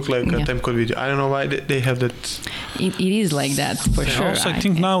 this is look like a timecode video. I don't know why they have that. It is like that for sure. Also, I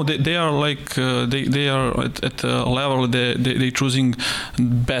think now they are like they are at a level they choosing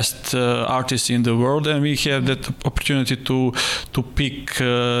best artists in the world, and we have that opportunity to pick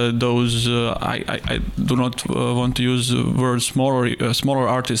those. I do not want to use the word smaller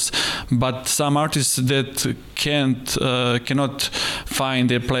artists, but some artists that cannot find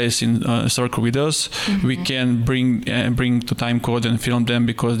their place in circle videos. We can bring to timecode and film them,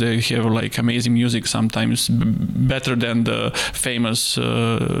 because they have like amazing music, sometimes better than the famous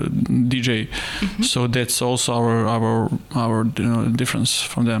DJ. So that's also our difference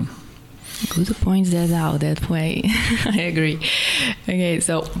from them. Good to point that out that way. I agree. Okay,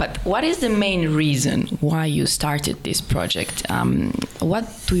 so, but what is the main reason why you started this project? What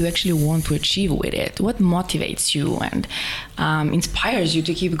do you actually want to achieve with it? What motivates you and inspires you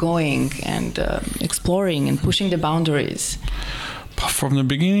to keep going and exploring and pushing the boundaries? From the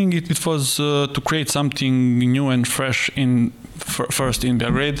beginning, it was to create something new and fresh first in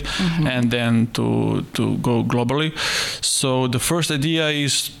Belgrade, and then to go globally. So the first idea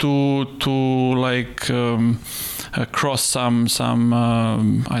is to like cross some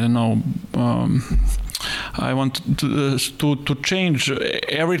I don't know. I want to change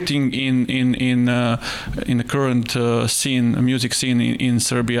everything in the current music scene in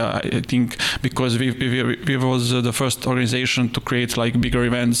Serbia. I think because we was the first organization to create like bigger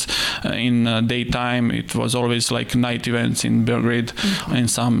events in daytime. It was always like night events in Belgrade, in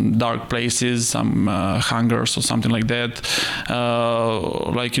some dark places, some hangars or something like that.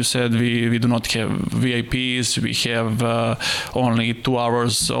 Like you said, we do not have VIPs. We have only 2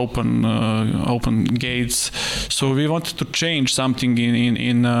 hours open gates. So we wanted to change something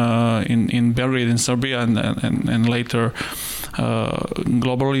in Belgrade, in Serbia, and later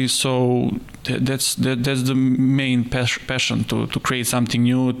globally. So that's the main passion, to create something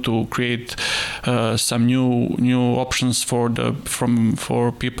new, to create some new options for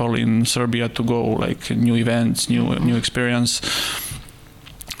people in Serbia to go, like new events, new experience.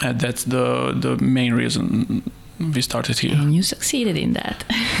 That's the main reason we started here. And you succeeded in that.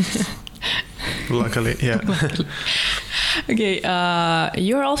 Luckily, yeah. Okay,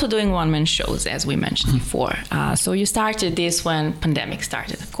 you're also doing one-man shows, as we mentioned before. So you started this when pandemic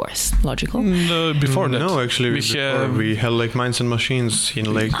started, of course. Logical. Before that? No, actually, we had like Minds and Machines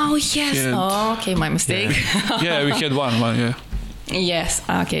in like... Oh, yes. Yeah. Oh, okay, my mistake. Yeah, we had one, yeah. Yes.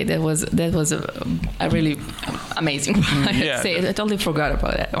 Okay, that was a really amazing one. Yeah. I totally forgot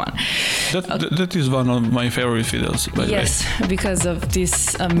about that one. That is one of my favorite videos, by the way. Yes, because of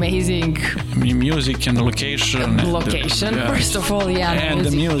this amazing music and the location. First of all, yeah. And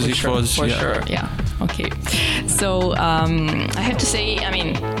the music for sure, yeah. Okay. So I have to say, I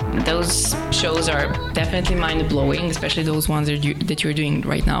mean, those shows are definitely mind-blowing, especially those ones that you're doing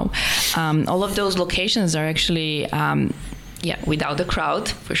right now. All of those locations are actually... without the crowd,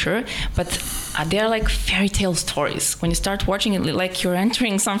 for sure. But they're like fairy tale stories. When you start watching it, like you're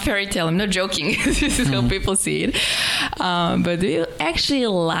entering some fairy tale. I'm not joking. This is how people see it. But do you actually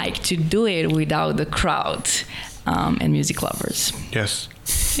like to do it without the crowd and music lovers? Yes.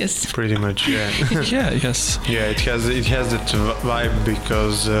 Yes. Pretty much, yeah. Yes. Yeah, it has that vibe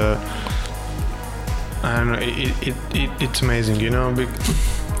because I don't know. It's amazing, you know.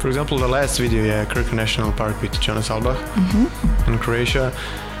 For example, the last video, Krka National Park with Jonas Albach in Croatia.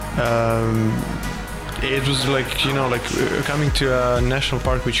 It was like, you know, like coming to a national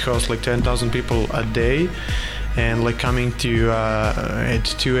park which hosts like 10,000 people a day, and like coming to at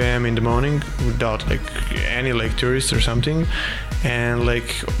 2 a.m. in the morning without like any like tourists or something, and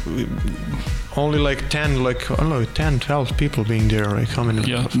like only like 12 people being there. Like how many?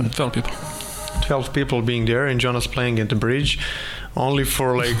 Yeah, 12 people. 12 people being there, and Jonas playing at the bridge. Only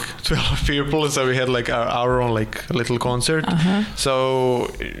for like 12 people, so we had like our own like little concert. So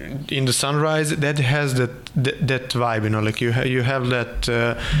in the sunrise, that has that vibe, you know, like you have that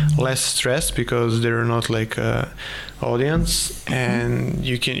less stress because there are not like audience, and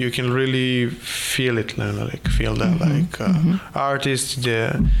you can really feel it, you know, like feel that artists,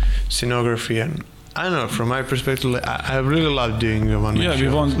 the scenography, and I don't know. From my perspective, I really love doing the one. Yeah, we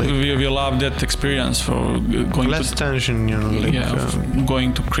love that experience for going less tension, you know. Like,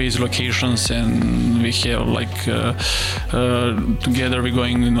 going to crazy locations, and we have like together we're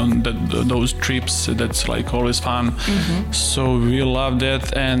going on those trips. That's like always fun. So we love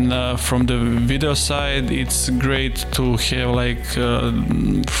that. And from the video side, it's great to have like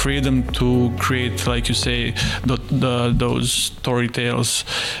freedom to create, like you say, those story tales,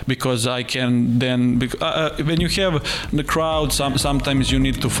 because I can then. When you have the crowd, sometimes you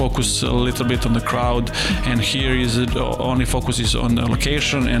need to focus a little bit on the crowd, and here is it only focuses on the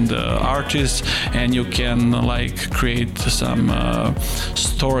location and the artist, and you can like create some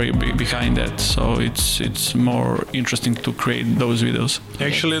story behind that. So it's more interesting to create those videos.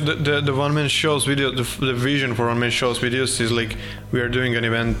 Actually, the one-man shows video, the vision for one-man shows videos is like we are doing an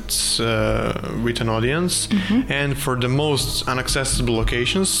event with an audience, and for the most inaccessible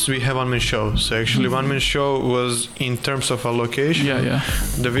locations, we have one-man shows. So actually, one-man show was in terms of a location.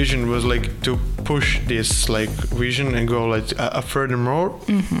 The vision was like to push this like vision and go like furthermore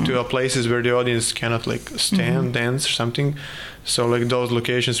to places where the audience cannot like stand, dance or something. So like those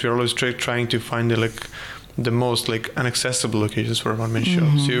locations, we're always trying to find the most like inaccessible locations for one-man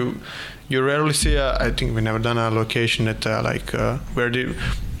shows. You rarely see I think we never done a location at where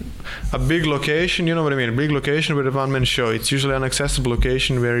a big location, you know what I mean, a big location with a one-man show. It's usually an accessible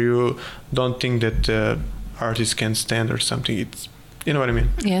location where you don't think that artists can stand or something. You know what I mean?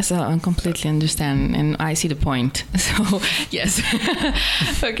 Yes, I completely understand, and I see the point. So, yes.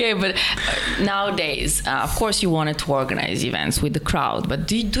 Okay, but nowadays, of course, you wanted to organize events with the crowd, but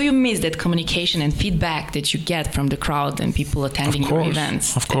do you miss that communication and feedback that you get from the crowd and people attending your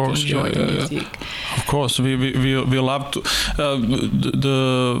events? Of course, enjoy the music? Of course, we love to.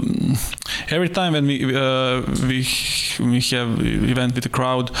 Every time when we have event with the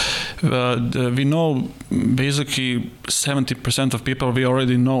crowd, we know basically 70% of people we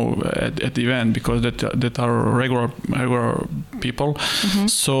already know at the event, because that are regular people. Mm-hmm.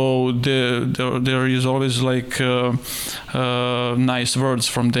 So there is always like nice words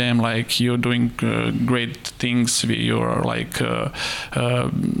from them, like you're doing great things. You are like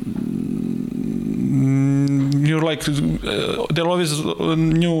you're like there are always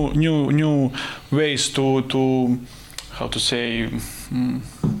new ways to how to say.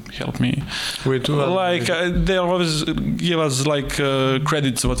 Help me. We do like they always give us like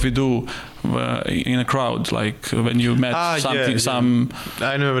credits what we do in a crowd, like when you met something. Some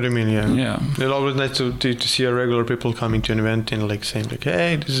I know what I mean. Yeah. It's always nice to see a regular people coming to an event and like saying like,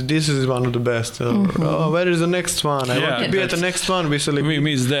 hey, this is one of the best. Or, oh, where is the next one? I want to be at the next one. We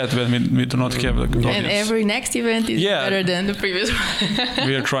miss that when we do not have the audience. And every next event is better than the previous one.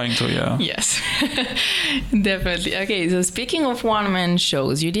 We are trying to. Yes, definitely. Okay, so speaking of one-man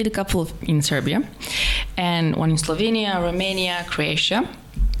shows, you did a couple in Serbia and one in Slovenia, Romania, Croatia.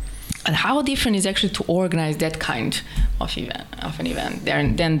 And how different is actually to organize that kind of an event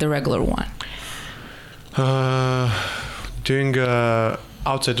than the regular one? Doing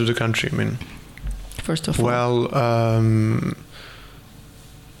outside of the country, I mean. First of all. Well,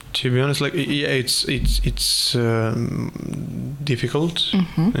 to be honest, like it's difficult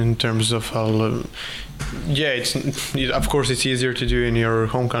in terms of how. Of course it's easier to do in your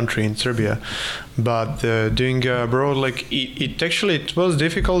home country in Serbia, but doing abroad, like it was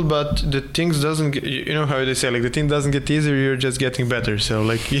difficult, but the things doesn't get, you know how they say, like the thing doesn't get easier, you're just getting better. So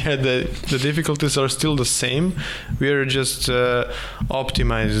like the difficulties are still the same. We are just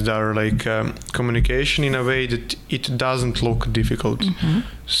optimized our like communication in a way that it doesn't look difficult.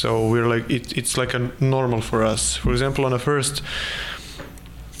 So we're like it's like a normal for us. For example, on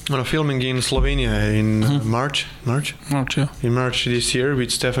a filming in Slovenia in March, yeah. In March this year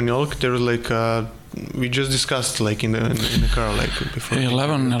with Stefan Jolk, there was like we just discussed like in the car like before.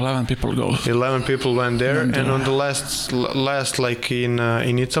 11 people go. 11 people went there, and on the last like in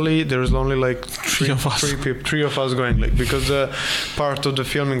Italy there was only like three of us going, like because the part of the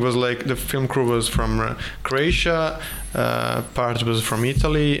filming was like the film crew was from Croatia. Part was from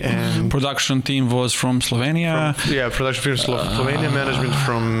Italy, and production team was from Slovenia. Production team from Slovenia,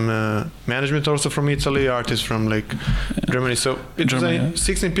 management also from Italy, artists from like Germany. So it was a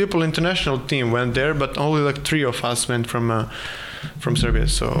 16 people international team went there, but only like 3 of us went from Serbia.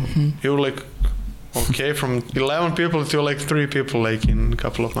 So it was like from 11 people to like 3 people like in a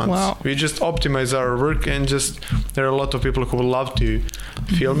couple of months. Wow. We just optimize our work, and just there are a lot of people who would love to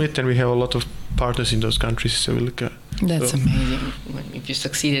film it, and we have a lot of partners in those countries. So we look at that's amazing. If you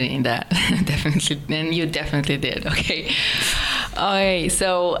succeeded in that, definitely, then you definitely did. Okay.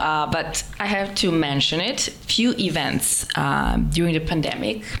 So, but I have to mention it. Few events during the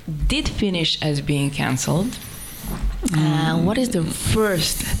pandemic did finish as being cancelled. What is the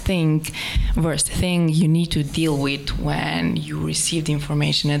worst thing you need to deal with when you receive the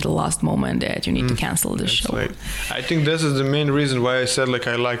information at the last moment that you need to cancel the show? Like, I think this is the main reason why I said like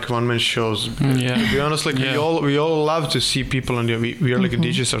I like one-man shows. To be honest, like we all love to see people, and we are like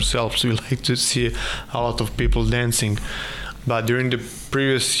DJs ourselves. We like to see a lot of people dancing. But during the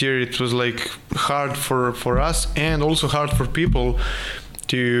previous year, it was like hard for us, and also hard for people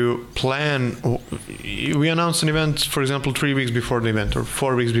to plan. We announced an event, for example, 3 weeks before the event or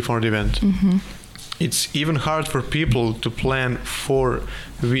 4 weeks before the event. It's even hard for people to plan 4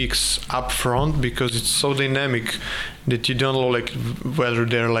 weeks up front, because it's so dynamic that you don't know like whether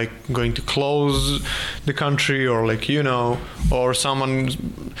they're like going to close the country, or like or someone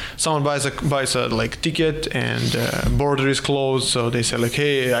buys a like ticket and border is closed, so they say like,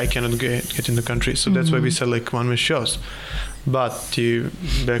 hey, I cannot get in the country. So that's why we sell like one-man shows. But to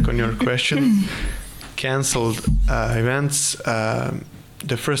back on your question, cancelled events,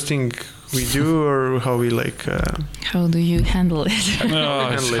 the first thing we do, or how we like how do you handle it? It's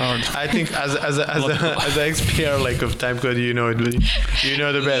hard. I think as an XPR like of time code, you know it, you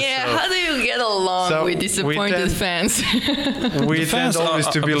know the best. Yeah, so. How do you get along with disappointed fans? The fans always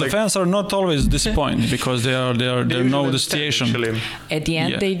to be like, the fans are not always disappointed because they know the situation. Actually. At the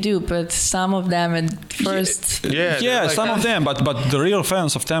end they do, but some of them first. Yeah, some of them, but the real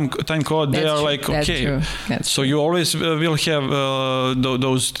fans of time code, they That's are true. like, That's okay. true. That's So you always will have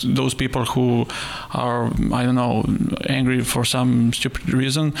those people who are, I don't know, angry for some stupid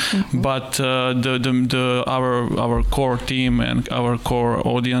reason, but our core team and our core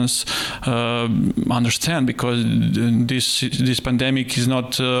audience understand, because this pandemic is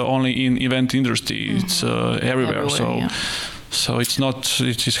not only in event industry, it's everywhere. So it's not.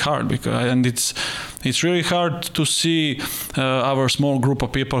 It is hard and it's really hard to see our small group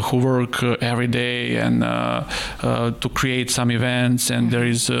of people who work every day and to create some events, and there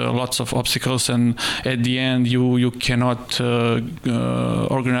is lots of obstacles, and at the end you cannot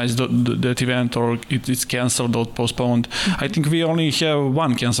organize that event, or it's cancelled or postponed. I think we only have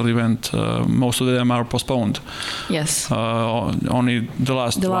one cancelled event. Most of them are postponed. Yes. Only the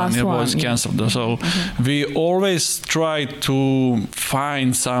last one was cancelled. So we always try to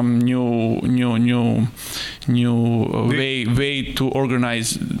find some new way to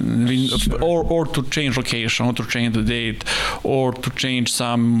organize, or to change location, or to change the date, or to change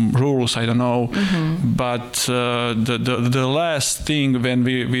some rules. I don't know. But the last thing when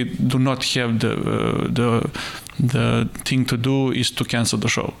we do not have the thing to do is to cancel the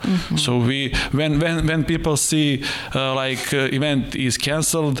show. So when people see event is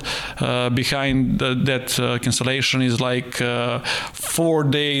cancelled, behind that cancellation is 4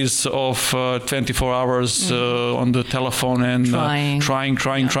 days of 24 hours on the telephone and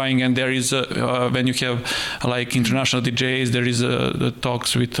trying, and there is when you have international DJs, there is the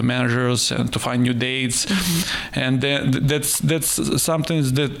talks with the managers and to find new dates, and that's something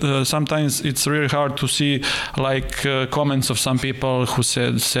that sometimes it's really hard to see comments of some people who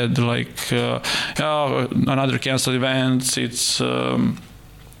said another cancelled event, it's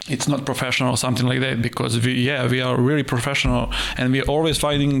not professional, something like that, because we are really professional, and we're always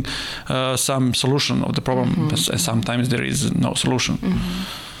finding some solution of the problem. Sometimes there is no solution.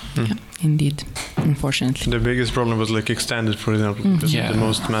 Yeah, indeed, unfortunately. The biggest problem was extended, for example, because the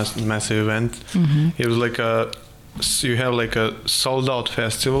most massive event. It was you have a sold out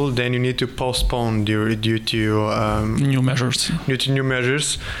festival, then you need to postpone due to new measures. Due to new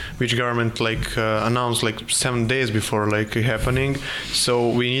measures, which government announced 7 days before happening. So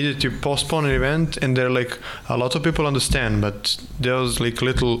we needed to postpone an event, and there a lot of people understand, but there was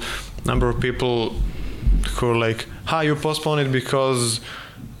little number of people who are you postpone it because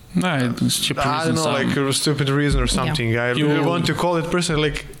it's stupid I don't know, a stupid reason or something. I really want to call it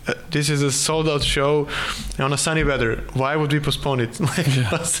personally, this is a sold out show on a sunny weather. Why would we postpone it?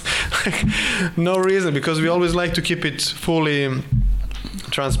 No reason, because we always like to keep it fully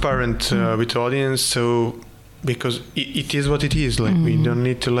transparent with the audience. So because it is what it is. We don't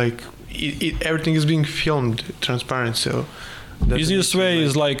need to everything is being filmed transparent. So easiest way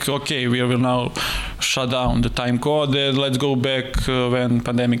is okay, we will now shut down the time code, and let's go back when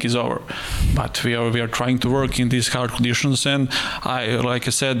pandemic is over. But we are trying to work in these hard conditions, and like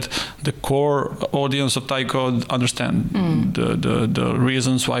I said, the core audience of time code understand the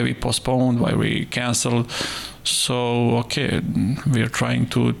reasons why we postponed, why we canceled. So we are trying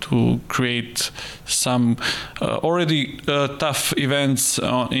to create some already tough events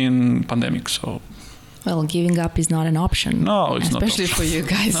in pandemic. So. Well, giving up is not an option. No, it's especially not. For you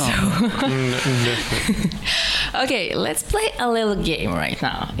guys. Okay, let's play a little game right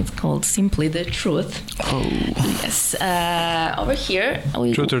now. It's called Simply the Truth. Oh. Yes. Over here.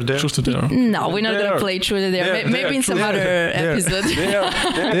 Truth or Dare? Truth or Dare. No, we're not going to play Truth or Dare. Maybe in some other episode.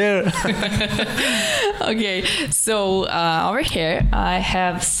 There. Okay, so over here I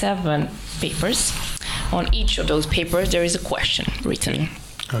have 7 papers. On each of those papers there is a question written.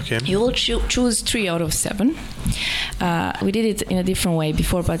 Okay. You will choose 3 out of 7. We did it in a different way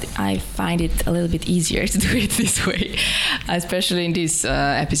before, but I find it a little bit easier to do it this way, especially in this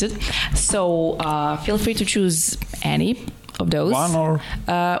episode. So feel free to choose any of those. 1 or?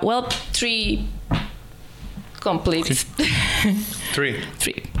 3 complete. Okay.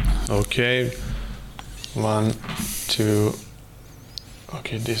 3. Okay. 1, 2.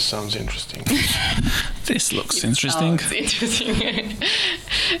 Okay, this sounds interesting. This looks interesting. Sounds interesting. You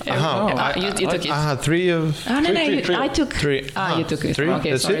took it. 3 of... No, I took... 3. You took it. 3?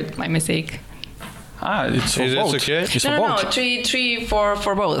 Okay, That's sorry, it? My mistake. It's for both. Okay? It's for No, both. 3 for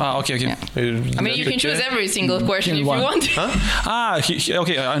both. Okay. Yeah. I mean, you can choose every single question if you want. Huh?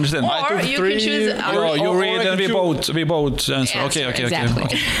 Okay, I understand. Or you can choose... You read and we both answer. Okay. Exactly.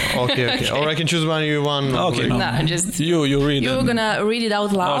 Okay. Or I can choose one, you one. Okay, no. No, just... You read. You're gonna read it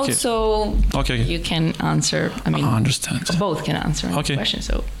out loud, Okay. so you can answer. I mean, I understand. both can answer the question.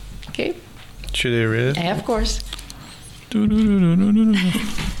 So, okay. Should I read it? Of course.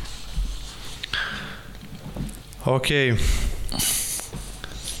 Okay.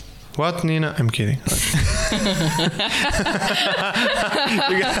 What, Nina? I'm kidding.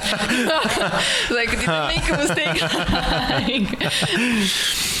 Like, did I make a mistake?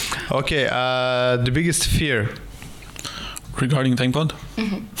 Okay, the biggest fear. Regarding time code?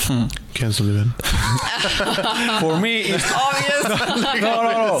 Cancel the event. For me, it's Obvious.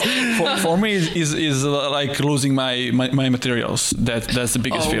 no. For me, is like losing my materials. That's the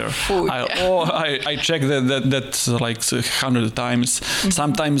biggest fear. I check that like 100 times.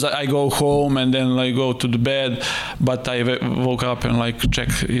 Sometimes I go home and then I go to the bed, but I woke up and like check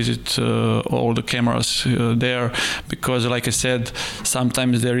is it all the cameras there, because like I said,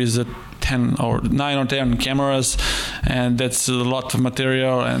 sometimes there is a 9 or 10 cameras, and that's a lot of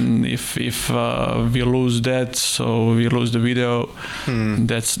material, and if we lose that, so we lose the video.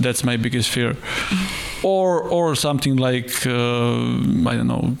 That's my biggest fear. Or something like I don't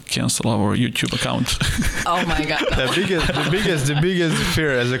know, cancel our YouTube account. Oh my god. The biggest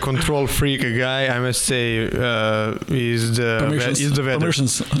fear as a control freak guy, I must say, is the weather.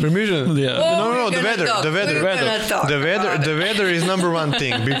 Permissions. Permission. Yeah. No, the weather. The weather is number one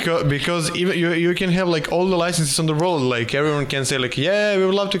thing, because even you can have like all the licenses on the road, like everyone can say like, yeah, we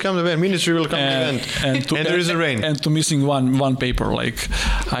would love to come to the event, ministry will come to the event, and there is a rain. And to missing one paper, like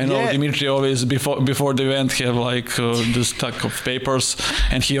I know Dimitri always before the event have like the stack of papers,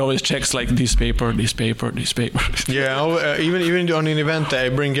 and he always checks like this paper. Yeah, even on an event, I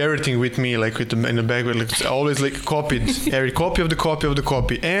bring everything with me, like in the bag, like it's always like copied, every copy of the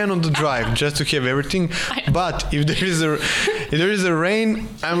copy, and on the drive, just to have everything. But if there is a rain,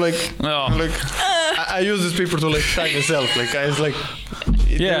 I use this paper to like tie myself. Like I was like,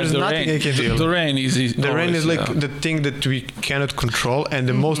 there's nothing I can do. The rain is the rain is like the thing that we cannot control, and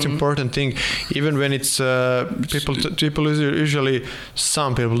the most important thing, even when it's people usually,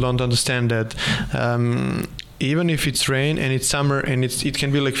 some people don't understand that. Even if it's rain and it's summer and it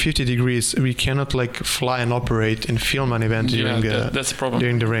can be like 50 degrees, we cannot like fly and operate and film an event that's a problem.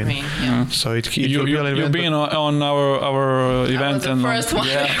 during the rain. So it will be an event. You've been on our event, the first one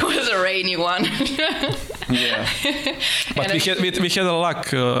was a rainy one. Yeah, but we had a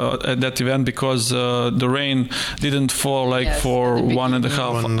luck at that event, because the rain didn't fall for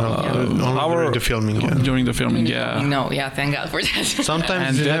 1.5 hour during the filming. During the filming, No, thank God for that.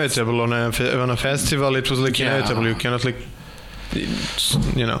 Sometimes it's inevitable on a festival. It was like inevitable. You cannot like,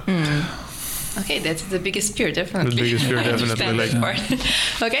 Okay, that's the biggest fear, definitely. The biggest fear, definitely.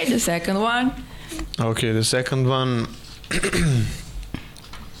 Okay, the second one. Okay, the second one.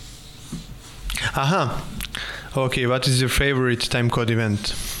 Okay, what is your favorite timecode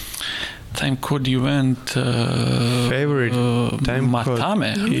event? Timecode event. Favorite timecode.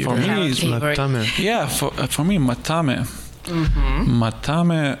 Matame. For me, is Matame. Yeah, for me, Matame.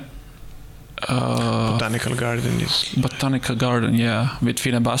 Matame. Botanical Garden is. Botanical Garden, with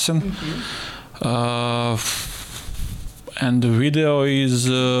Finabassen. And the video is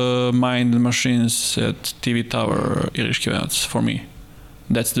Mind Machines at TV Tower Iriškėvėnas for me.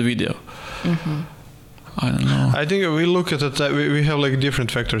 That's the video. I don't know. I think we look at it. We have like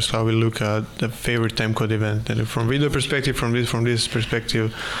different factors how we look at the favorite timecode event, and from video perspective, from this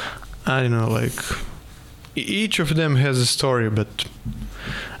perspective. I don't know, like each of them has a story, but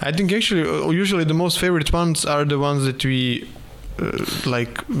I think actually usually the most favorite ones are the ones that we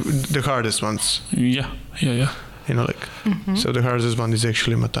like, the hardest ones. Yeah. So the hardest one is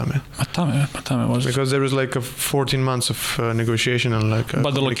actually Matame was, because there was like a 14 months of negotiation and like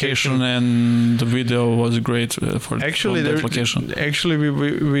but the location and the video was great for that location. Actually we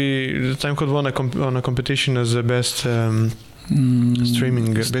the timecode won a competition as the best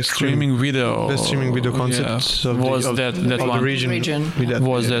streaming video concept of the region.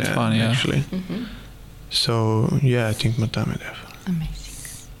 Was that fun? Yeah, actually. So I think Matame definitely. Amazing.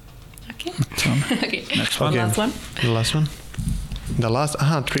 Okay. Next one. Last one. The last one. The last.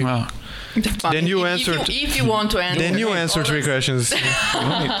 3. Wow. Then you answered. If you want to answer. Then you answered 3 questions.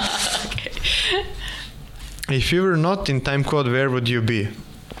 Okay. If you were not in timecode, where would you be?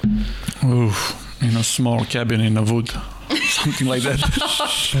 In a small cabin in a wood. Something like that.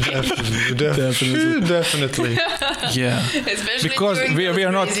 Definitely. Yeah. Especially because we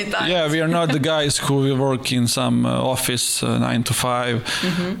are not. Times. Yeah, we are not the guys who will work in some office 9 to 5.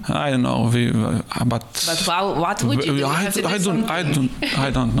 I don't know. But what would you do?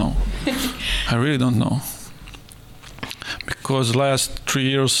 I don't know. I really don't know. because last 3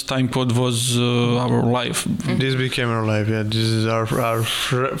 years time code was our life. This became our life. Yeah, this is our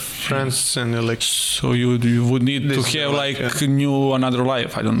friends and like. So you would need to have like another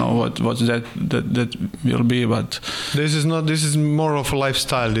life. I don't know what that will be, but this is more of a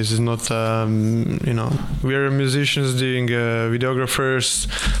lifestyle. This is not we are musicians doing videographers,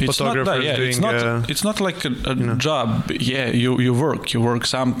 photographers it's not like a job. Yeah, you work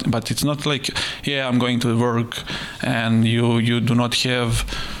something, but it's not like I'm going to work and you do not have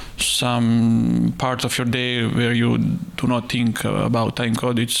some part of your day where you do not think about time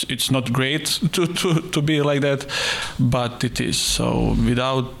code. It's not great to be like that, but it is. So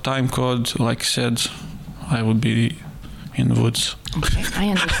without time code, like I said, I would be in the woods. Okay, I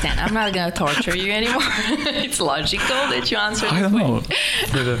understand. I'm not going to torture you anymore. It's logical that you answer this way. I don't know.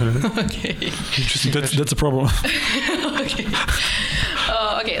 Yeah, definitely. Okay. Interesting. That's a problem. Okay.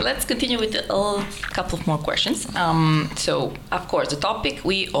 Okay, let's continue with a couple of more questions. So, of course, the topic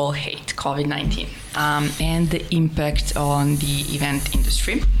we all hate, COVID-19, and the impact on the event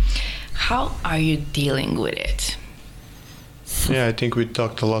industry. How are you dealing with it? Yeah, I think we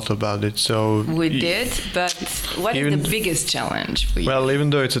talked a lot about it. So we did, but what is the biggest challenge for you? Well, even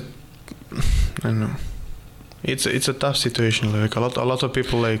though I don't know, it's a tough situation. Like a lot of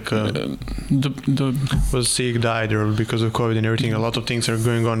people was sick, died, or because of COVID and everything. A lot of things are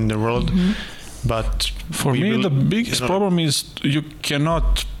going on in the world. But for me, the biggest problem is you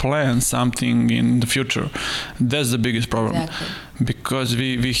cannot plan something in the future. That's the biggest problem. Exactly. Because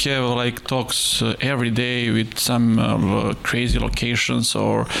we have like talks every day with some crazy locations,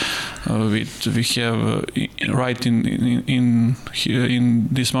 or we have right in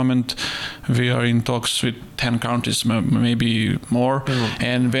this moment we are in talks with 10 countries, maybe more.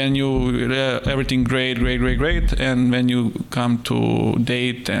 And when you everything great, and when you come to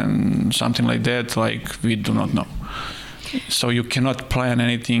date and something like that, like we do not know. So you cannot plan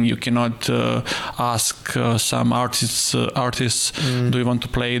anything. You cannot ask some artists, do you want to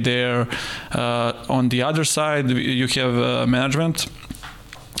play there? On the other side, you have management.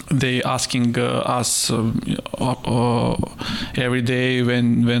 They asking us every day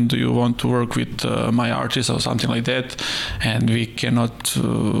when do you want to work with my artist or something like that, and we cannot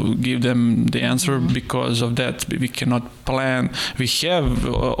give them the answer because of that. We cannot plan. We have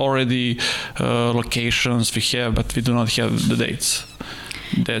already locations, but we do not have the dates.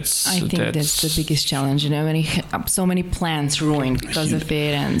 I think that's the biggest challenge, when you have so many plans ruined because of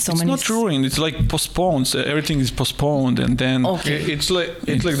it, and so many. It's not ruined. It's like postponed. Everything is postponed, and then it's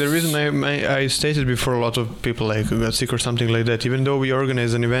like the reason I stated before. A lot of people like got sick or something like that. Even though we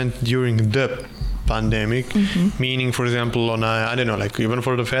organize an event during the pandemic, meaning, for example, on I don't know, like even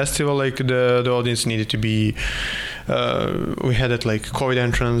for the festival, like the audience needed to be. We had it like COVID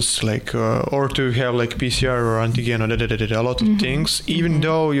entrance, like or to have like PCR or antigen or a lot of things. Even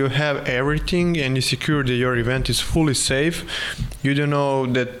though you have everything and you secure that your event is fully safe, you don't know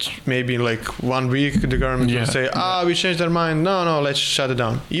that maybe in like 1 week the government will say, we changed our mind. No, let's shut it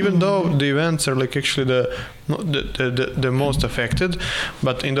down. Even though the events are like actually the most affected,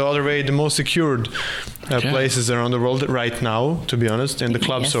 but in the other way, the most secured places around the world right now, to be honest, and the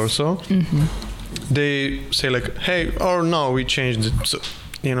clubs also. They say like, hey, or no, we changed it. So,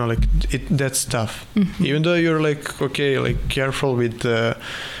 like that's tough. Even though you're like, okay, like careful with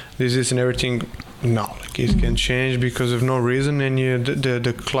disease and everything, no, like it can change because of no reason, and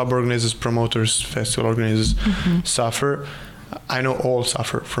the club organizers, promoters, festival organizers suffer. I know all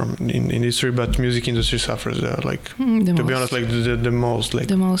suffer from in industry, but music industry suffers to be honest, like the most, like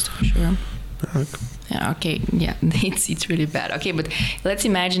the most for sure. It's really bad. Okay, but let's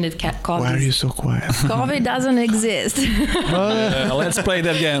imagine that COVID. Why are you so quiet? COVID doesn't exist. Let's play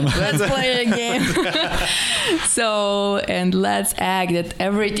that game. Let's play the game. So, and let's act that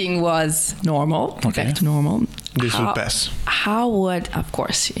everything was normal, back to normal. This will pass. How would, of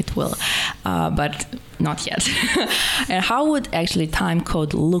course, it will, but not yet. And how would actually time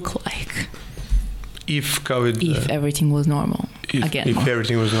code look like? If COVID... If everything was normal. If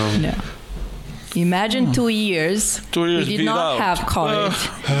everything was normal. Yeah. Imagine 2 years. 2 years. We did not have COVID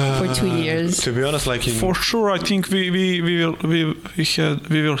for 2 years. To be honest, like for sure, I think we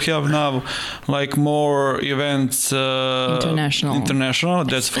will have now like more events. International.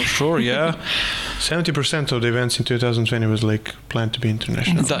 That's for sure. Yeah. 70% of the events in 2020 was like planned to be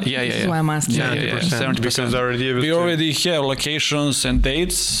international. That's why I'm asking. 70%. Because we already have locations and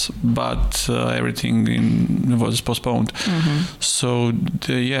dates, but everything was postponed. So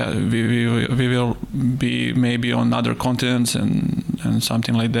we will be maybe on other continents and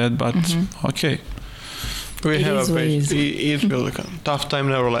something like that, but okay. We It have is a what it page. is. It will come. Tough time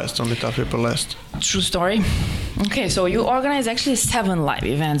never lasts. Only tough people last. True story. Okay, so you organized actually 7 live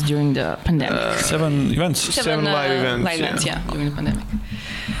events during the pandemic. 7 events. 7 live events, Live events, yeah. during the pandemic.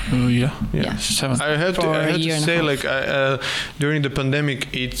 Yeah. Yeah. 7. I had For a to year and a say, half. like, during the pandemic,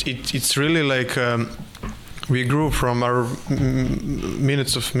 it's really like we grew from our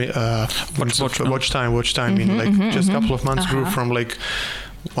minutes of watch time in like just a couple of months grew from like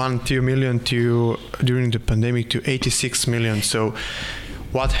 1-2 million to during the pandemic to 86 million. So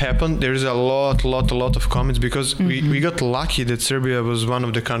what happened? There's a lot of comments because we got lucky that Serbia was one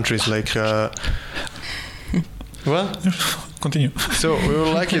of the countries like. Well, Continue. so we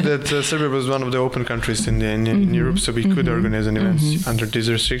were lucky that Serbia was one of the open countries in Europe, so we could organize an event under these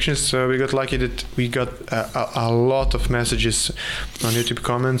restrictions. So we got lucky that we got a lot of messages on YouTube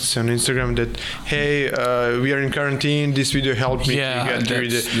comments on Instagram that, hey, we are in quarantine. This video helped me to get through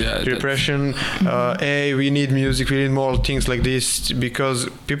the depression. Hey, we need music. We need more things like this because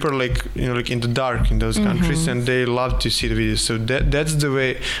people are like like in the dark in those countries, and they love to see the videos. So that's the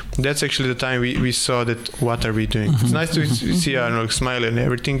way. That's actually the time we saw that. What are we doing? It's nice to see a smile and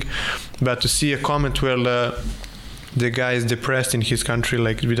everything, but to see a comment where the guy is depressed in his country,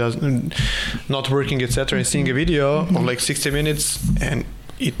 like he does not working, etc., and seeing a video of like 60 minutes and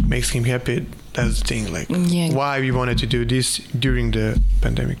it makes him happy. That's the thing, like why we wanted to do this during the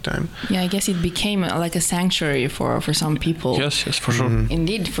pandemic time. Yeah, I guess it became like a sanctuary for some people. Yes, for sure.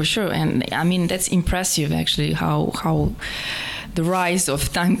 Indeed, for sure. And I mean, that's impressive actually how the rise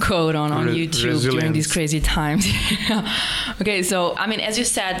of time code on YouTube during these crazy times. Okay, so I mean, as you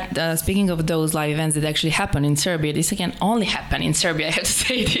said, speaking of those live events that actually happen in Serbia, this can only happen in Serbia, I have to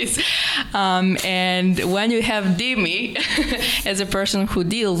say this. And when you have Dimi as a person who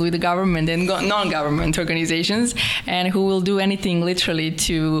deals with the government and non-government organizations and who will do anything literally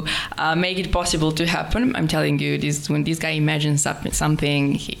to make it possible to happen, I'm telling you, when this guy imagines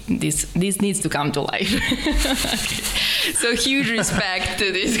something, this needs to come to life. So huge respect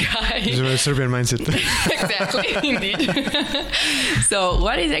to this guy. It's a Serbian mindset. Exactly, indeed. So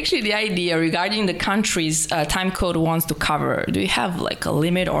what is actually the idea regarding the countries time code wants to cover? Do you have like a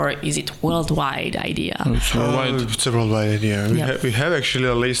limit or is it worldwide idea? It's worldwide. It's a worldwide idea. We have actually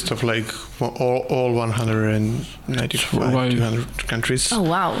a list of like all 195, 200 countries. Oh,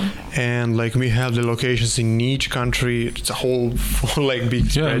 wow. And like we have the locations in each country. It's a whole like big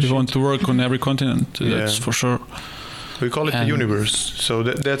spreadsheet. Yeah, we want to work on every continent. That's for sure. We call it the universe, so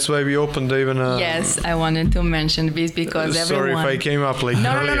that's why we opened even. Yes, I wanted to mention this because sorry everyone. if I came up like.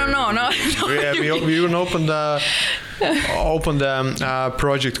 No. We even opened a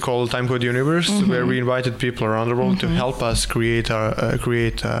project called Timecode Universe, where we invited people around the world to help us create a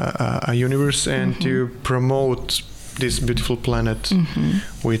universe and to promote this beautiful planet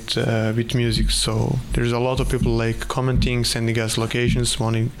with music. So there's a lot of people like commenting, sending us locations,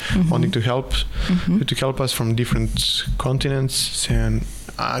 wanting to help us from different continents. And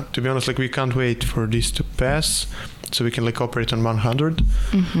to be honest, like we can't wait for this to pass so we can like operate on 100.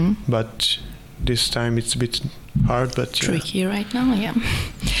 But this time it's a bit hard, but tricky right now.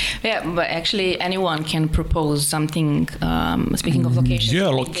 Yeah, but actually anyone can propose something. Speaking of locations, they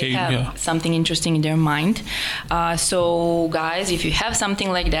have something interesting in their mind. So guys, if you have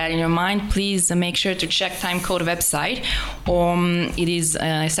something like that in your mind, please make sure to check Timecode website. It is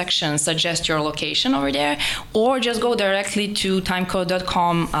a section suggest your location over there, or just go directly to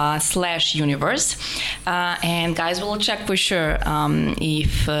timecode.com/universe, and guys will check for sure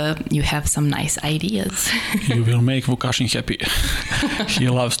if you have some nice ideas. You will make Vukashin happy. He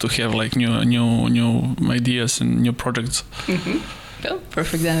loves to have like new ideas and new projects. Oh,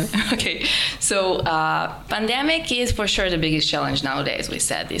 perfect. Okay, so pandemic is for sure the biggest challenge nowadays. We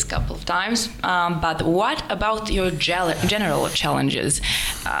said this a couple of times. But what about your general challenges?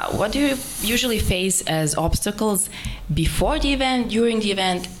 What do you usually face as obstacles before the event, during the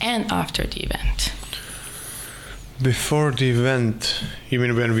event, and after the event? Before the event,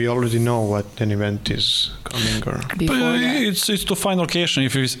 even when we already know what an event is coming, or it's to find location.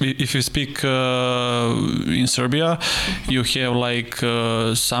 If you speak in Serbia, you have like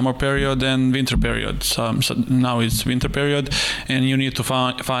summer period and winter period. So now it's winter period, and you need to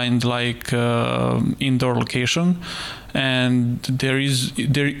find like indoor location. And there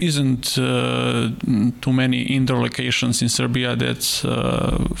isn't too many indoor locations in Serbia that's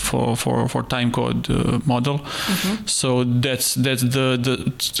for timecode model. So that's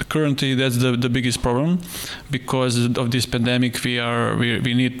currently the biggest problem, because of this pandemic.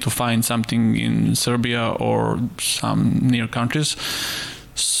 We need to find something in Serbia or some near countries.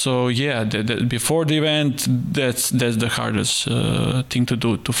 So yeah, before the event, that's the hardest thing to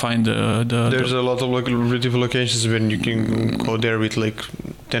do, to find There's a lot of beautiful locations when you can go there with like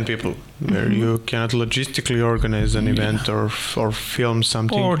 10 people, where you cannot logistically organize an event or film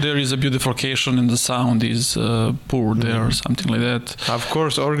something. Or there is a beautiful location and the sound is poor there or something like that. Of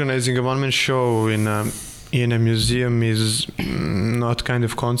course, organizing a one-man show in a museum is not kind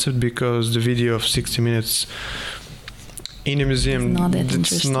of concept, because the video of 60 minutes in a museum,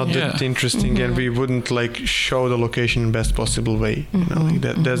 it's not that interesting, and we wouldn't like show the location in best possible way.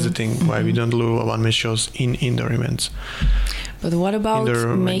 That's the thing why we don't do one-man shows in indoor events. But what about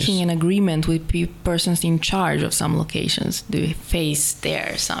making an agreement with persons in charge of some locations? Do you face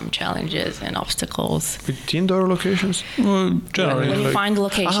there some challenges and obstacles? With indoor locations? Well, generally, when you find the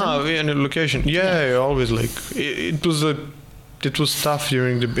location. In a location. Yeah, always like it was tough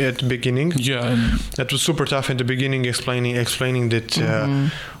at the beginning. Yeah, that was super tough in the beginning, explaining that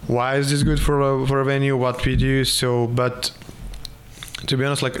why is this good for a venue, what we do. So, but to be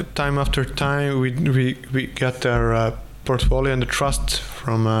honest, like time after time, we got our portfolio and the trust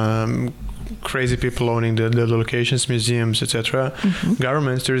from crazy people owning the locations, museums, etc.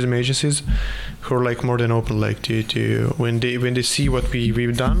 Governments, tourism agencies, who are like more than open, like to when they see what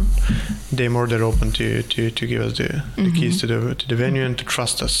we've done, they're more than open to give us the keys to the venue and to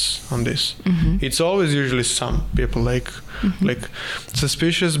trust us on this. It's always usually some people like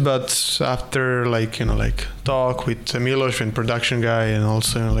suspicious, but after like talk with Milos and production guy, and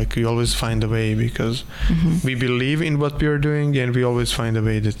also like we always find a way, because we believe in what we are doing, and we always find a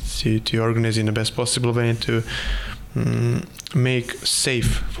way to organize in the best possible way to make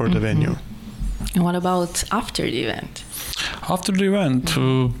safe for the venue. And what about after the event? After the event,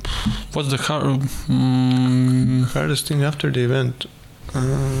 what's the hardest thing after the event?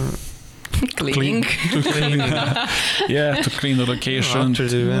 Cleaning. To clean. To clean the location. After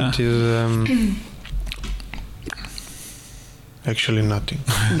the event is actually nothing.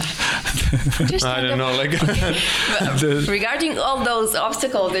 I don't know, like regarding all those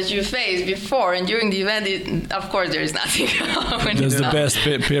obstacles that you faced before and during the event, of course there is nothing. That's the best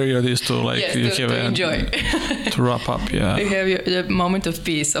period, is to to enjoy, to wrap up. Yeah, you have the moment of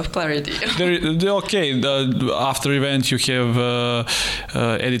peace, of clarity. After event you have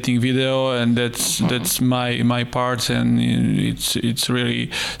editing video, and that's my part, and it's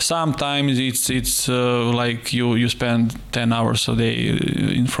really sometimes it's like you spend 10 hours a day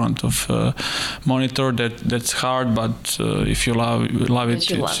in front of monitor. That's hard, but if you love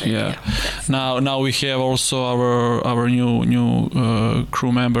it. Now we have also our new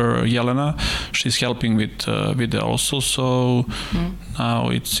crew member Jelena. She's helping with video also, so now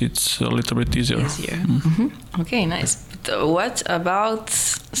it's a little bit easier. Okay, nice. But what about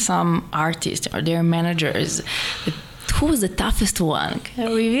some artists or their managers? Who was the toughest one? Can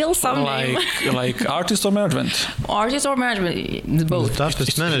you reveal some name? Like artist or management? Artist or management? Both. The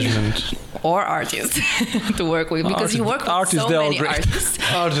toughest management. Or artists to work with, because you work with artists, so many artists.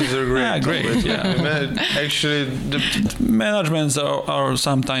 Artists are great. Yeah, great. Yeah. Actually, the managements are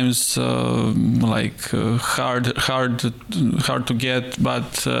sometimes hard to get,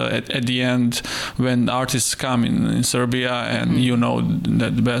 but at the end, when artists come in Serbia, and you know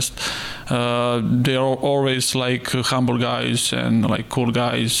that the best, they are always like humble guys and like cool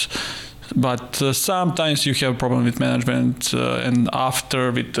guys. But sometimes you have problem with management, and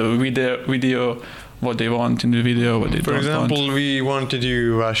after with the video, what they want in the video, what they don't want. For example, we wanted to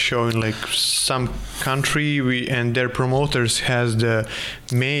do a show in like some country, and their promoters has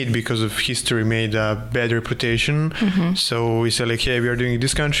because of history, made a bad reputation. So we said like, hey, we are doing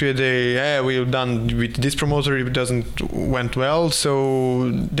this country, we've done with this promoter, it went well,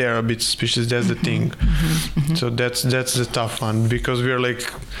 so they're a bit suspicious. That's the thing. So that's the tough one, because we are like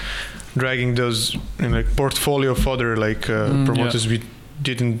dragging those in like portfolio of other promoters. We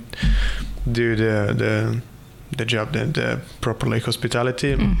didn't do the job, the proper like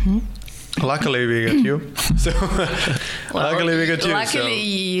hospitality. Luckily we got you. So luckily we got you. Luckily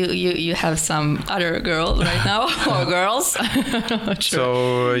you have some other girl right now, or girls.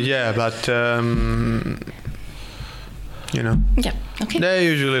 So yeah, but Yeah. Okay. They're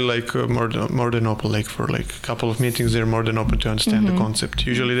usually like more than open. Like for like a couple of meetings, they're more than open to understand the concept.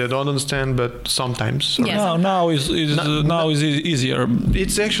 Usually they don't understand, but sometimes. Now is easier.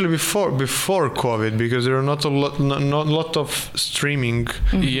 It's actually before COVID, because there are not a lot of streaming.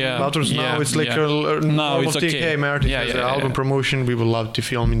 Others now it's like a normal thing. Hey, my artist has an album promotion. We would love to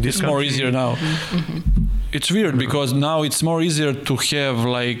film in this country. It's more easier now. it's weird because now it's more easier to have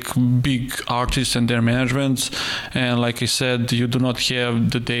like big artists and their managements, and like I said, you do not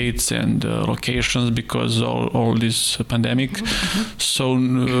have the dates and locations because all this pandemic. So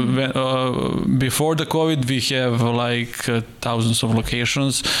before the COVID, we have like thousands of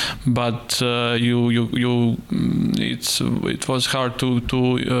locations, but it was hard to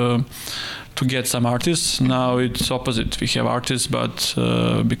get some artists. Now it's opposite. We have artists, but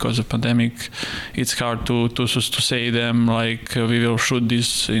because of pandemic, it's hard to say them like we will shoot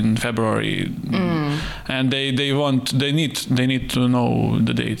this in February, and they need to know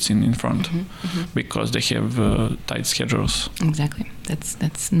the dates in front because they have tight schedules. Exactly.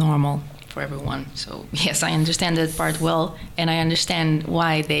 That's normal for everyone. So yes, I understand that part well, and I understand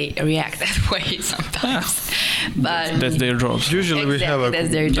why they react that way sometimes. But that's their job. Usually we have that's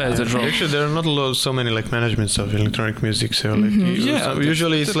their job. Actually, there are not so many like managements of electronic music. So like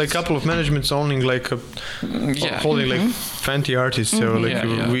usually it's like a couple of managements owning like holding like 20 artists. So like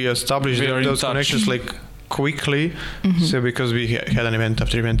we established those connections like quickly. So because we had an event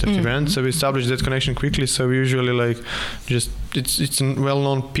after event after event, so we established that connection quickly. So we usually like just it's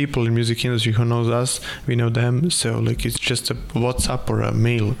well-known people in music industry who knows us, we know them. So like it's just a WhatsApp or a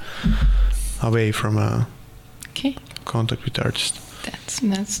mail away from a contact with the artist. That's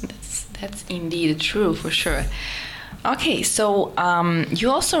indeed true for sure. Okay, so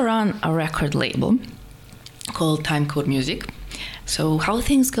you also run a record label called Timecode Music. So how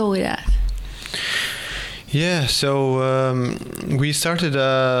things go with that? Yeah, so we started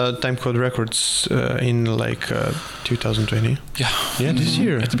Timecode Records in like 2020. Yeah, this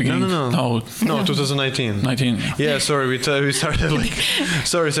year. At the beginning. No, 2019. 19. Yeah, sorry, we started like.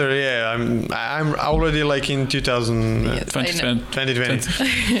 sorry. Yeah, I'm already like in 2020.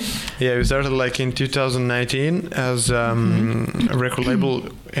 Yeah, we started like in 2019 as a record label,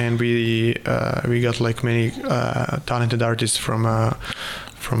 and we got like many talented artists from our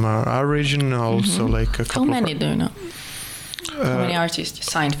region, also like a couple. How many do you know? How many artists you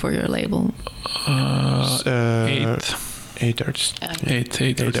signed for your label? 8 artists.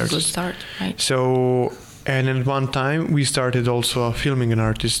 Eight artists. Good start, right? So, and at one time we started also filming an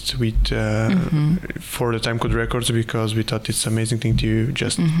artist with for the Timecode Records, because we thought it's an amazing thing to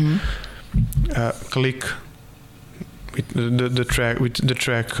just click with the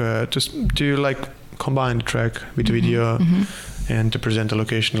track to like combine the track with video. And to present the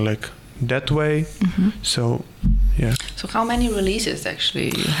location like that way. So, yeah. So how many releases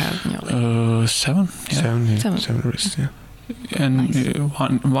actually you have in your label? 7. Yeah. Seven releases, yeah. And nice.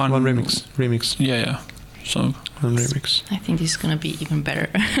 one remix. Yeah. So one remix. I think this is gonna be even better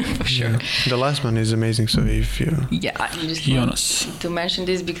for sure. Yeah. The last one is amazing. So if you you just want to mention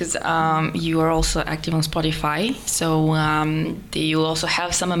this because you are also active on Spotify. So you also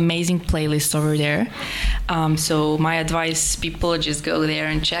have some amazing playlists over there. So my advice, people just go there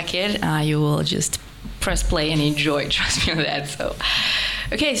and check it. You will just press play and enjoy. Trust me on that. So.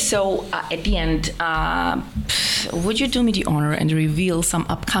 Okay, so at the end, would you do me the honor and reveal some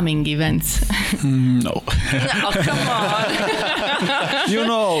upcoming events? No. Oh, come on. you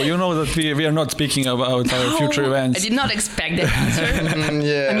know that we are not speaking about our future events. I did not expect that answer.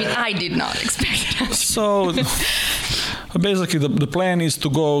 I mean, I did not expect that answer. So basically the plan is to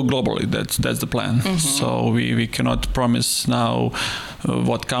go globally. That's the plan. So we cannot promise now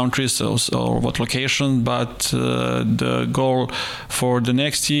what countries or what location, but the goal for the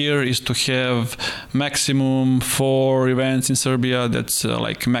next year is to have maximum 4 events in Serbia. That's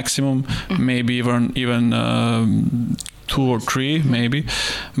like maximum, maybe even 2 or 3 maybe,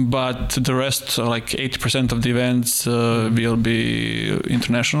 but the rest, like 80% of the events will be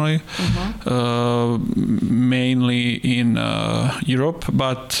internationally, mainly in Europe,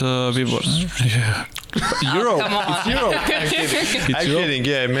 but we will. Europe. It's Europe. I'm kidding.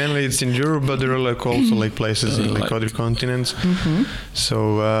 Yeah, mainly it's in Europe, but there are like also like places in like other continents.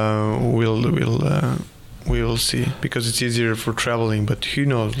 So we will see, because it's easier for traveling, but who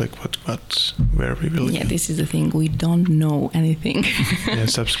knows like where we will. Yeah, this is the thing, we don't know anything. Yeah,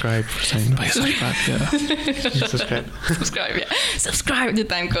 subscribe for saying. Subscribe, yeah. Subscribe to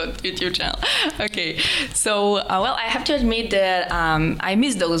Timecode YouTube channel. Okay, so well, I have to admit that I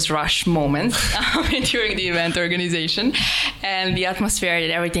miss those rush moments during the event organization, and the atmosphere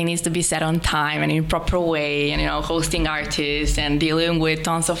that everything needs to be set on time and in a proper way, and hosting artists and dealing with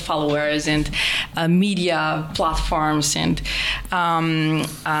tons of followers and media platforms and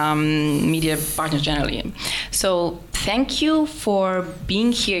media partners generally. So thank you for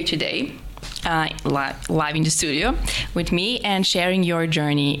being here today, live in the studio with me, and sharing your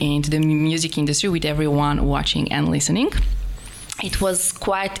journey into the music industry with everyone watching and listening. It was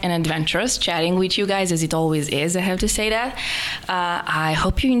quite an adventurous chatting with you guys, as it always is. I have to say that. I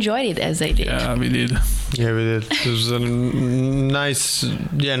hope you enjoyed it as I did. Yeah, we did. Yeah, we did. It was a nice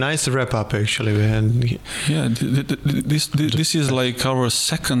wrap up actually. Yeah, this is like our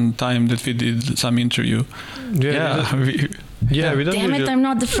second time that we did some interview. We don't. Damn it! I'm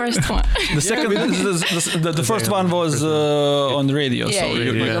not the first one. The second, the first one was on the radio. Yeah, so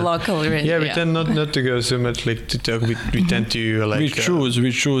you were the local radio. Yeah, we tend not to go so much like to talk. We tend to like. We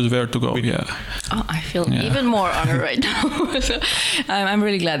choose where to go. Yeah. Oh, I feel even more honored right now. So, I'm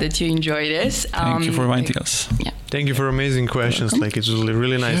really glad that you enjoyed this. Thank you for inviting us. Yeah. Thank you for amazing questions. Like it was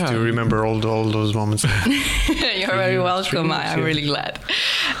really nice to remember all those moments. You're very welcome. I'm really glad.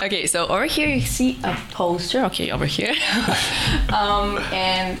 Okay, so over here you see a poster. Okay, over here.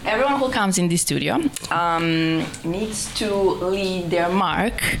 And everyone who comes in the studio needs to leave their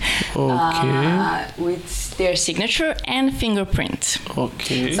mark with their signature and fingerprint.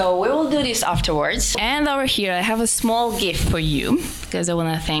 Okay. So we will do this afterwards. And over here I have a small gift for you because I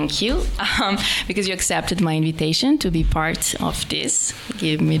want to thank you because you accepted my invitation to be part of this.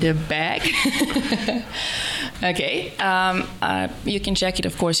 Give me the bag. Okay. You can check it,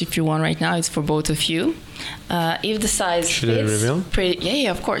 of course, if you want right now. It's for both of you. If the size fits,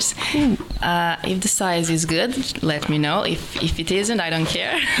 yeah, of course. If the size is good, let me know. If it isn't, I don't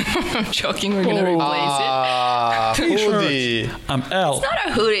care. I'm joking. We're gonna replace it. Hoodie. I'm L. It's not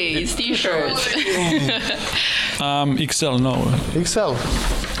a hoodie. It's t-shirt. XL. No. XL.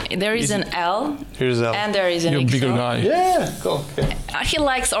 There is an L. Here's L. And there is an You're a XL. bigger guy. Yeah. Cool. Okay. He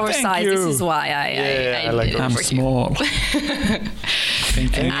likes oversized. you. This is why I like did it I'm for small.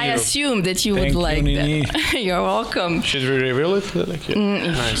 Thank you. I assumed that you would Thank you, like Nini. that. You're welcome. Should we reveal it?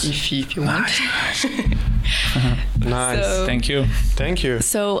 Nice. If you want. Nice. So- Thank you. Thank you.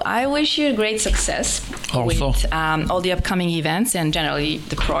 So I wish you great success Also. with all the upcoming events and generally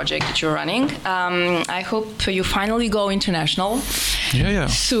the project that you're running. I hope you finally go international Yeah.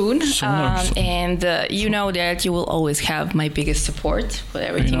 soon. Sooner. And you know that you will always have my biggest support for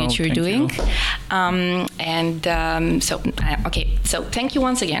everything that you're thank doing. you. So thank you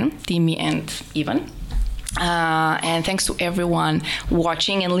once again, Timmy and Ivan. And thanks to everyone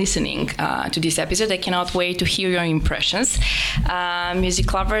watching and listening to this episode. I cannot wait to hear your impressions.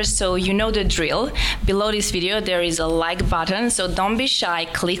 Music lovers, so you know the drill. Below this video there is a like button, so don't be shy,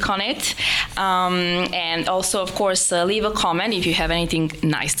 click on it. And also, of course, leave a comment if you have anything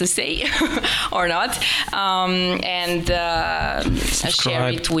nice to say or not. And share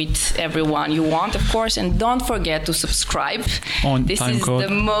it with everyone you want, of course. And don't forget to subscribe. This is the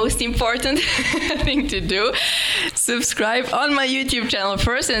most important thing to do. Subscribe on my YouTube channel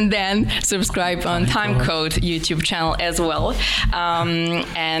first and then subscribe on Timecode YouTube channel as well.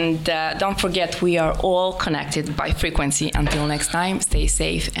 And don't forget, we are all connected by frequency. Until next time, stay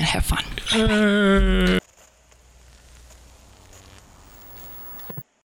safe and have fun.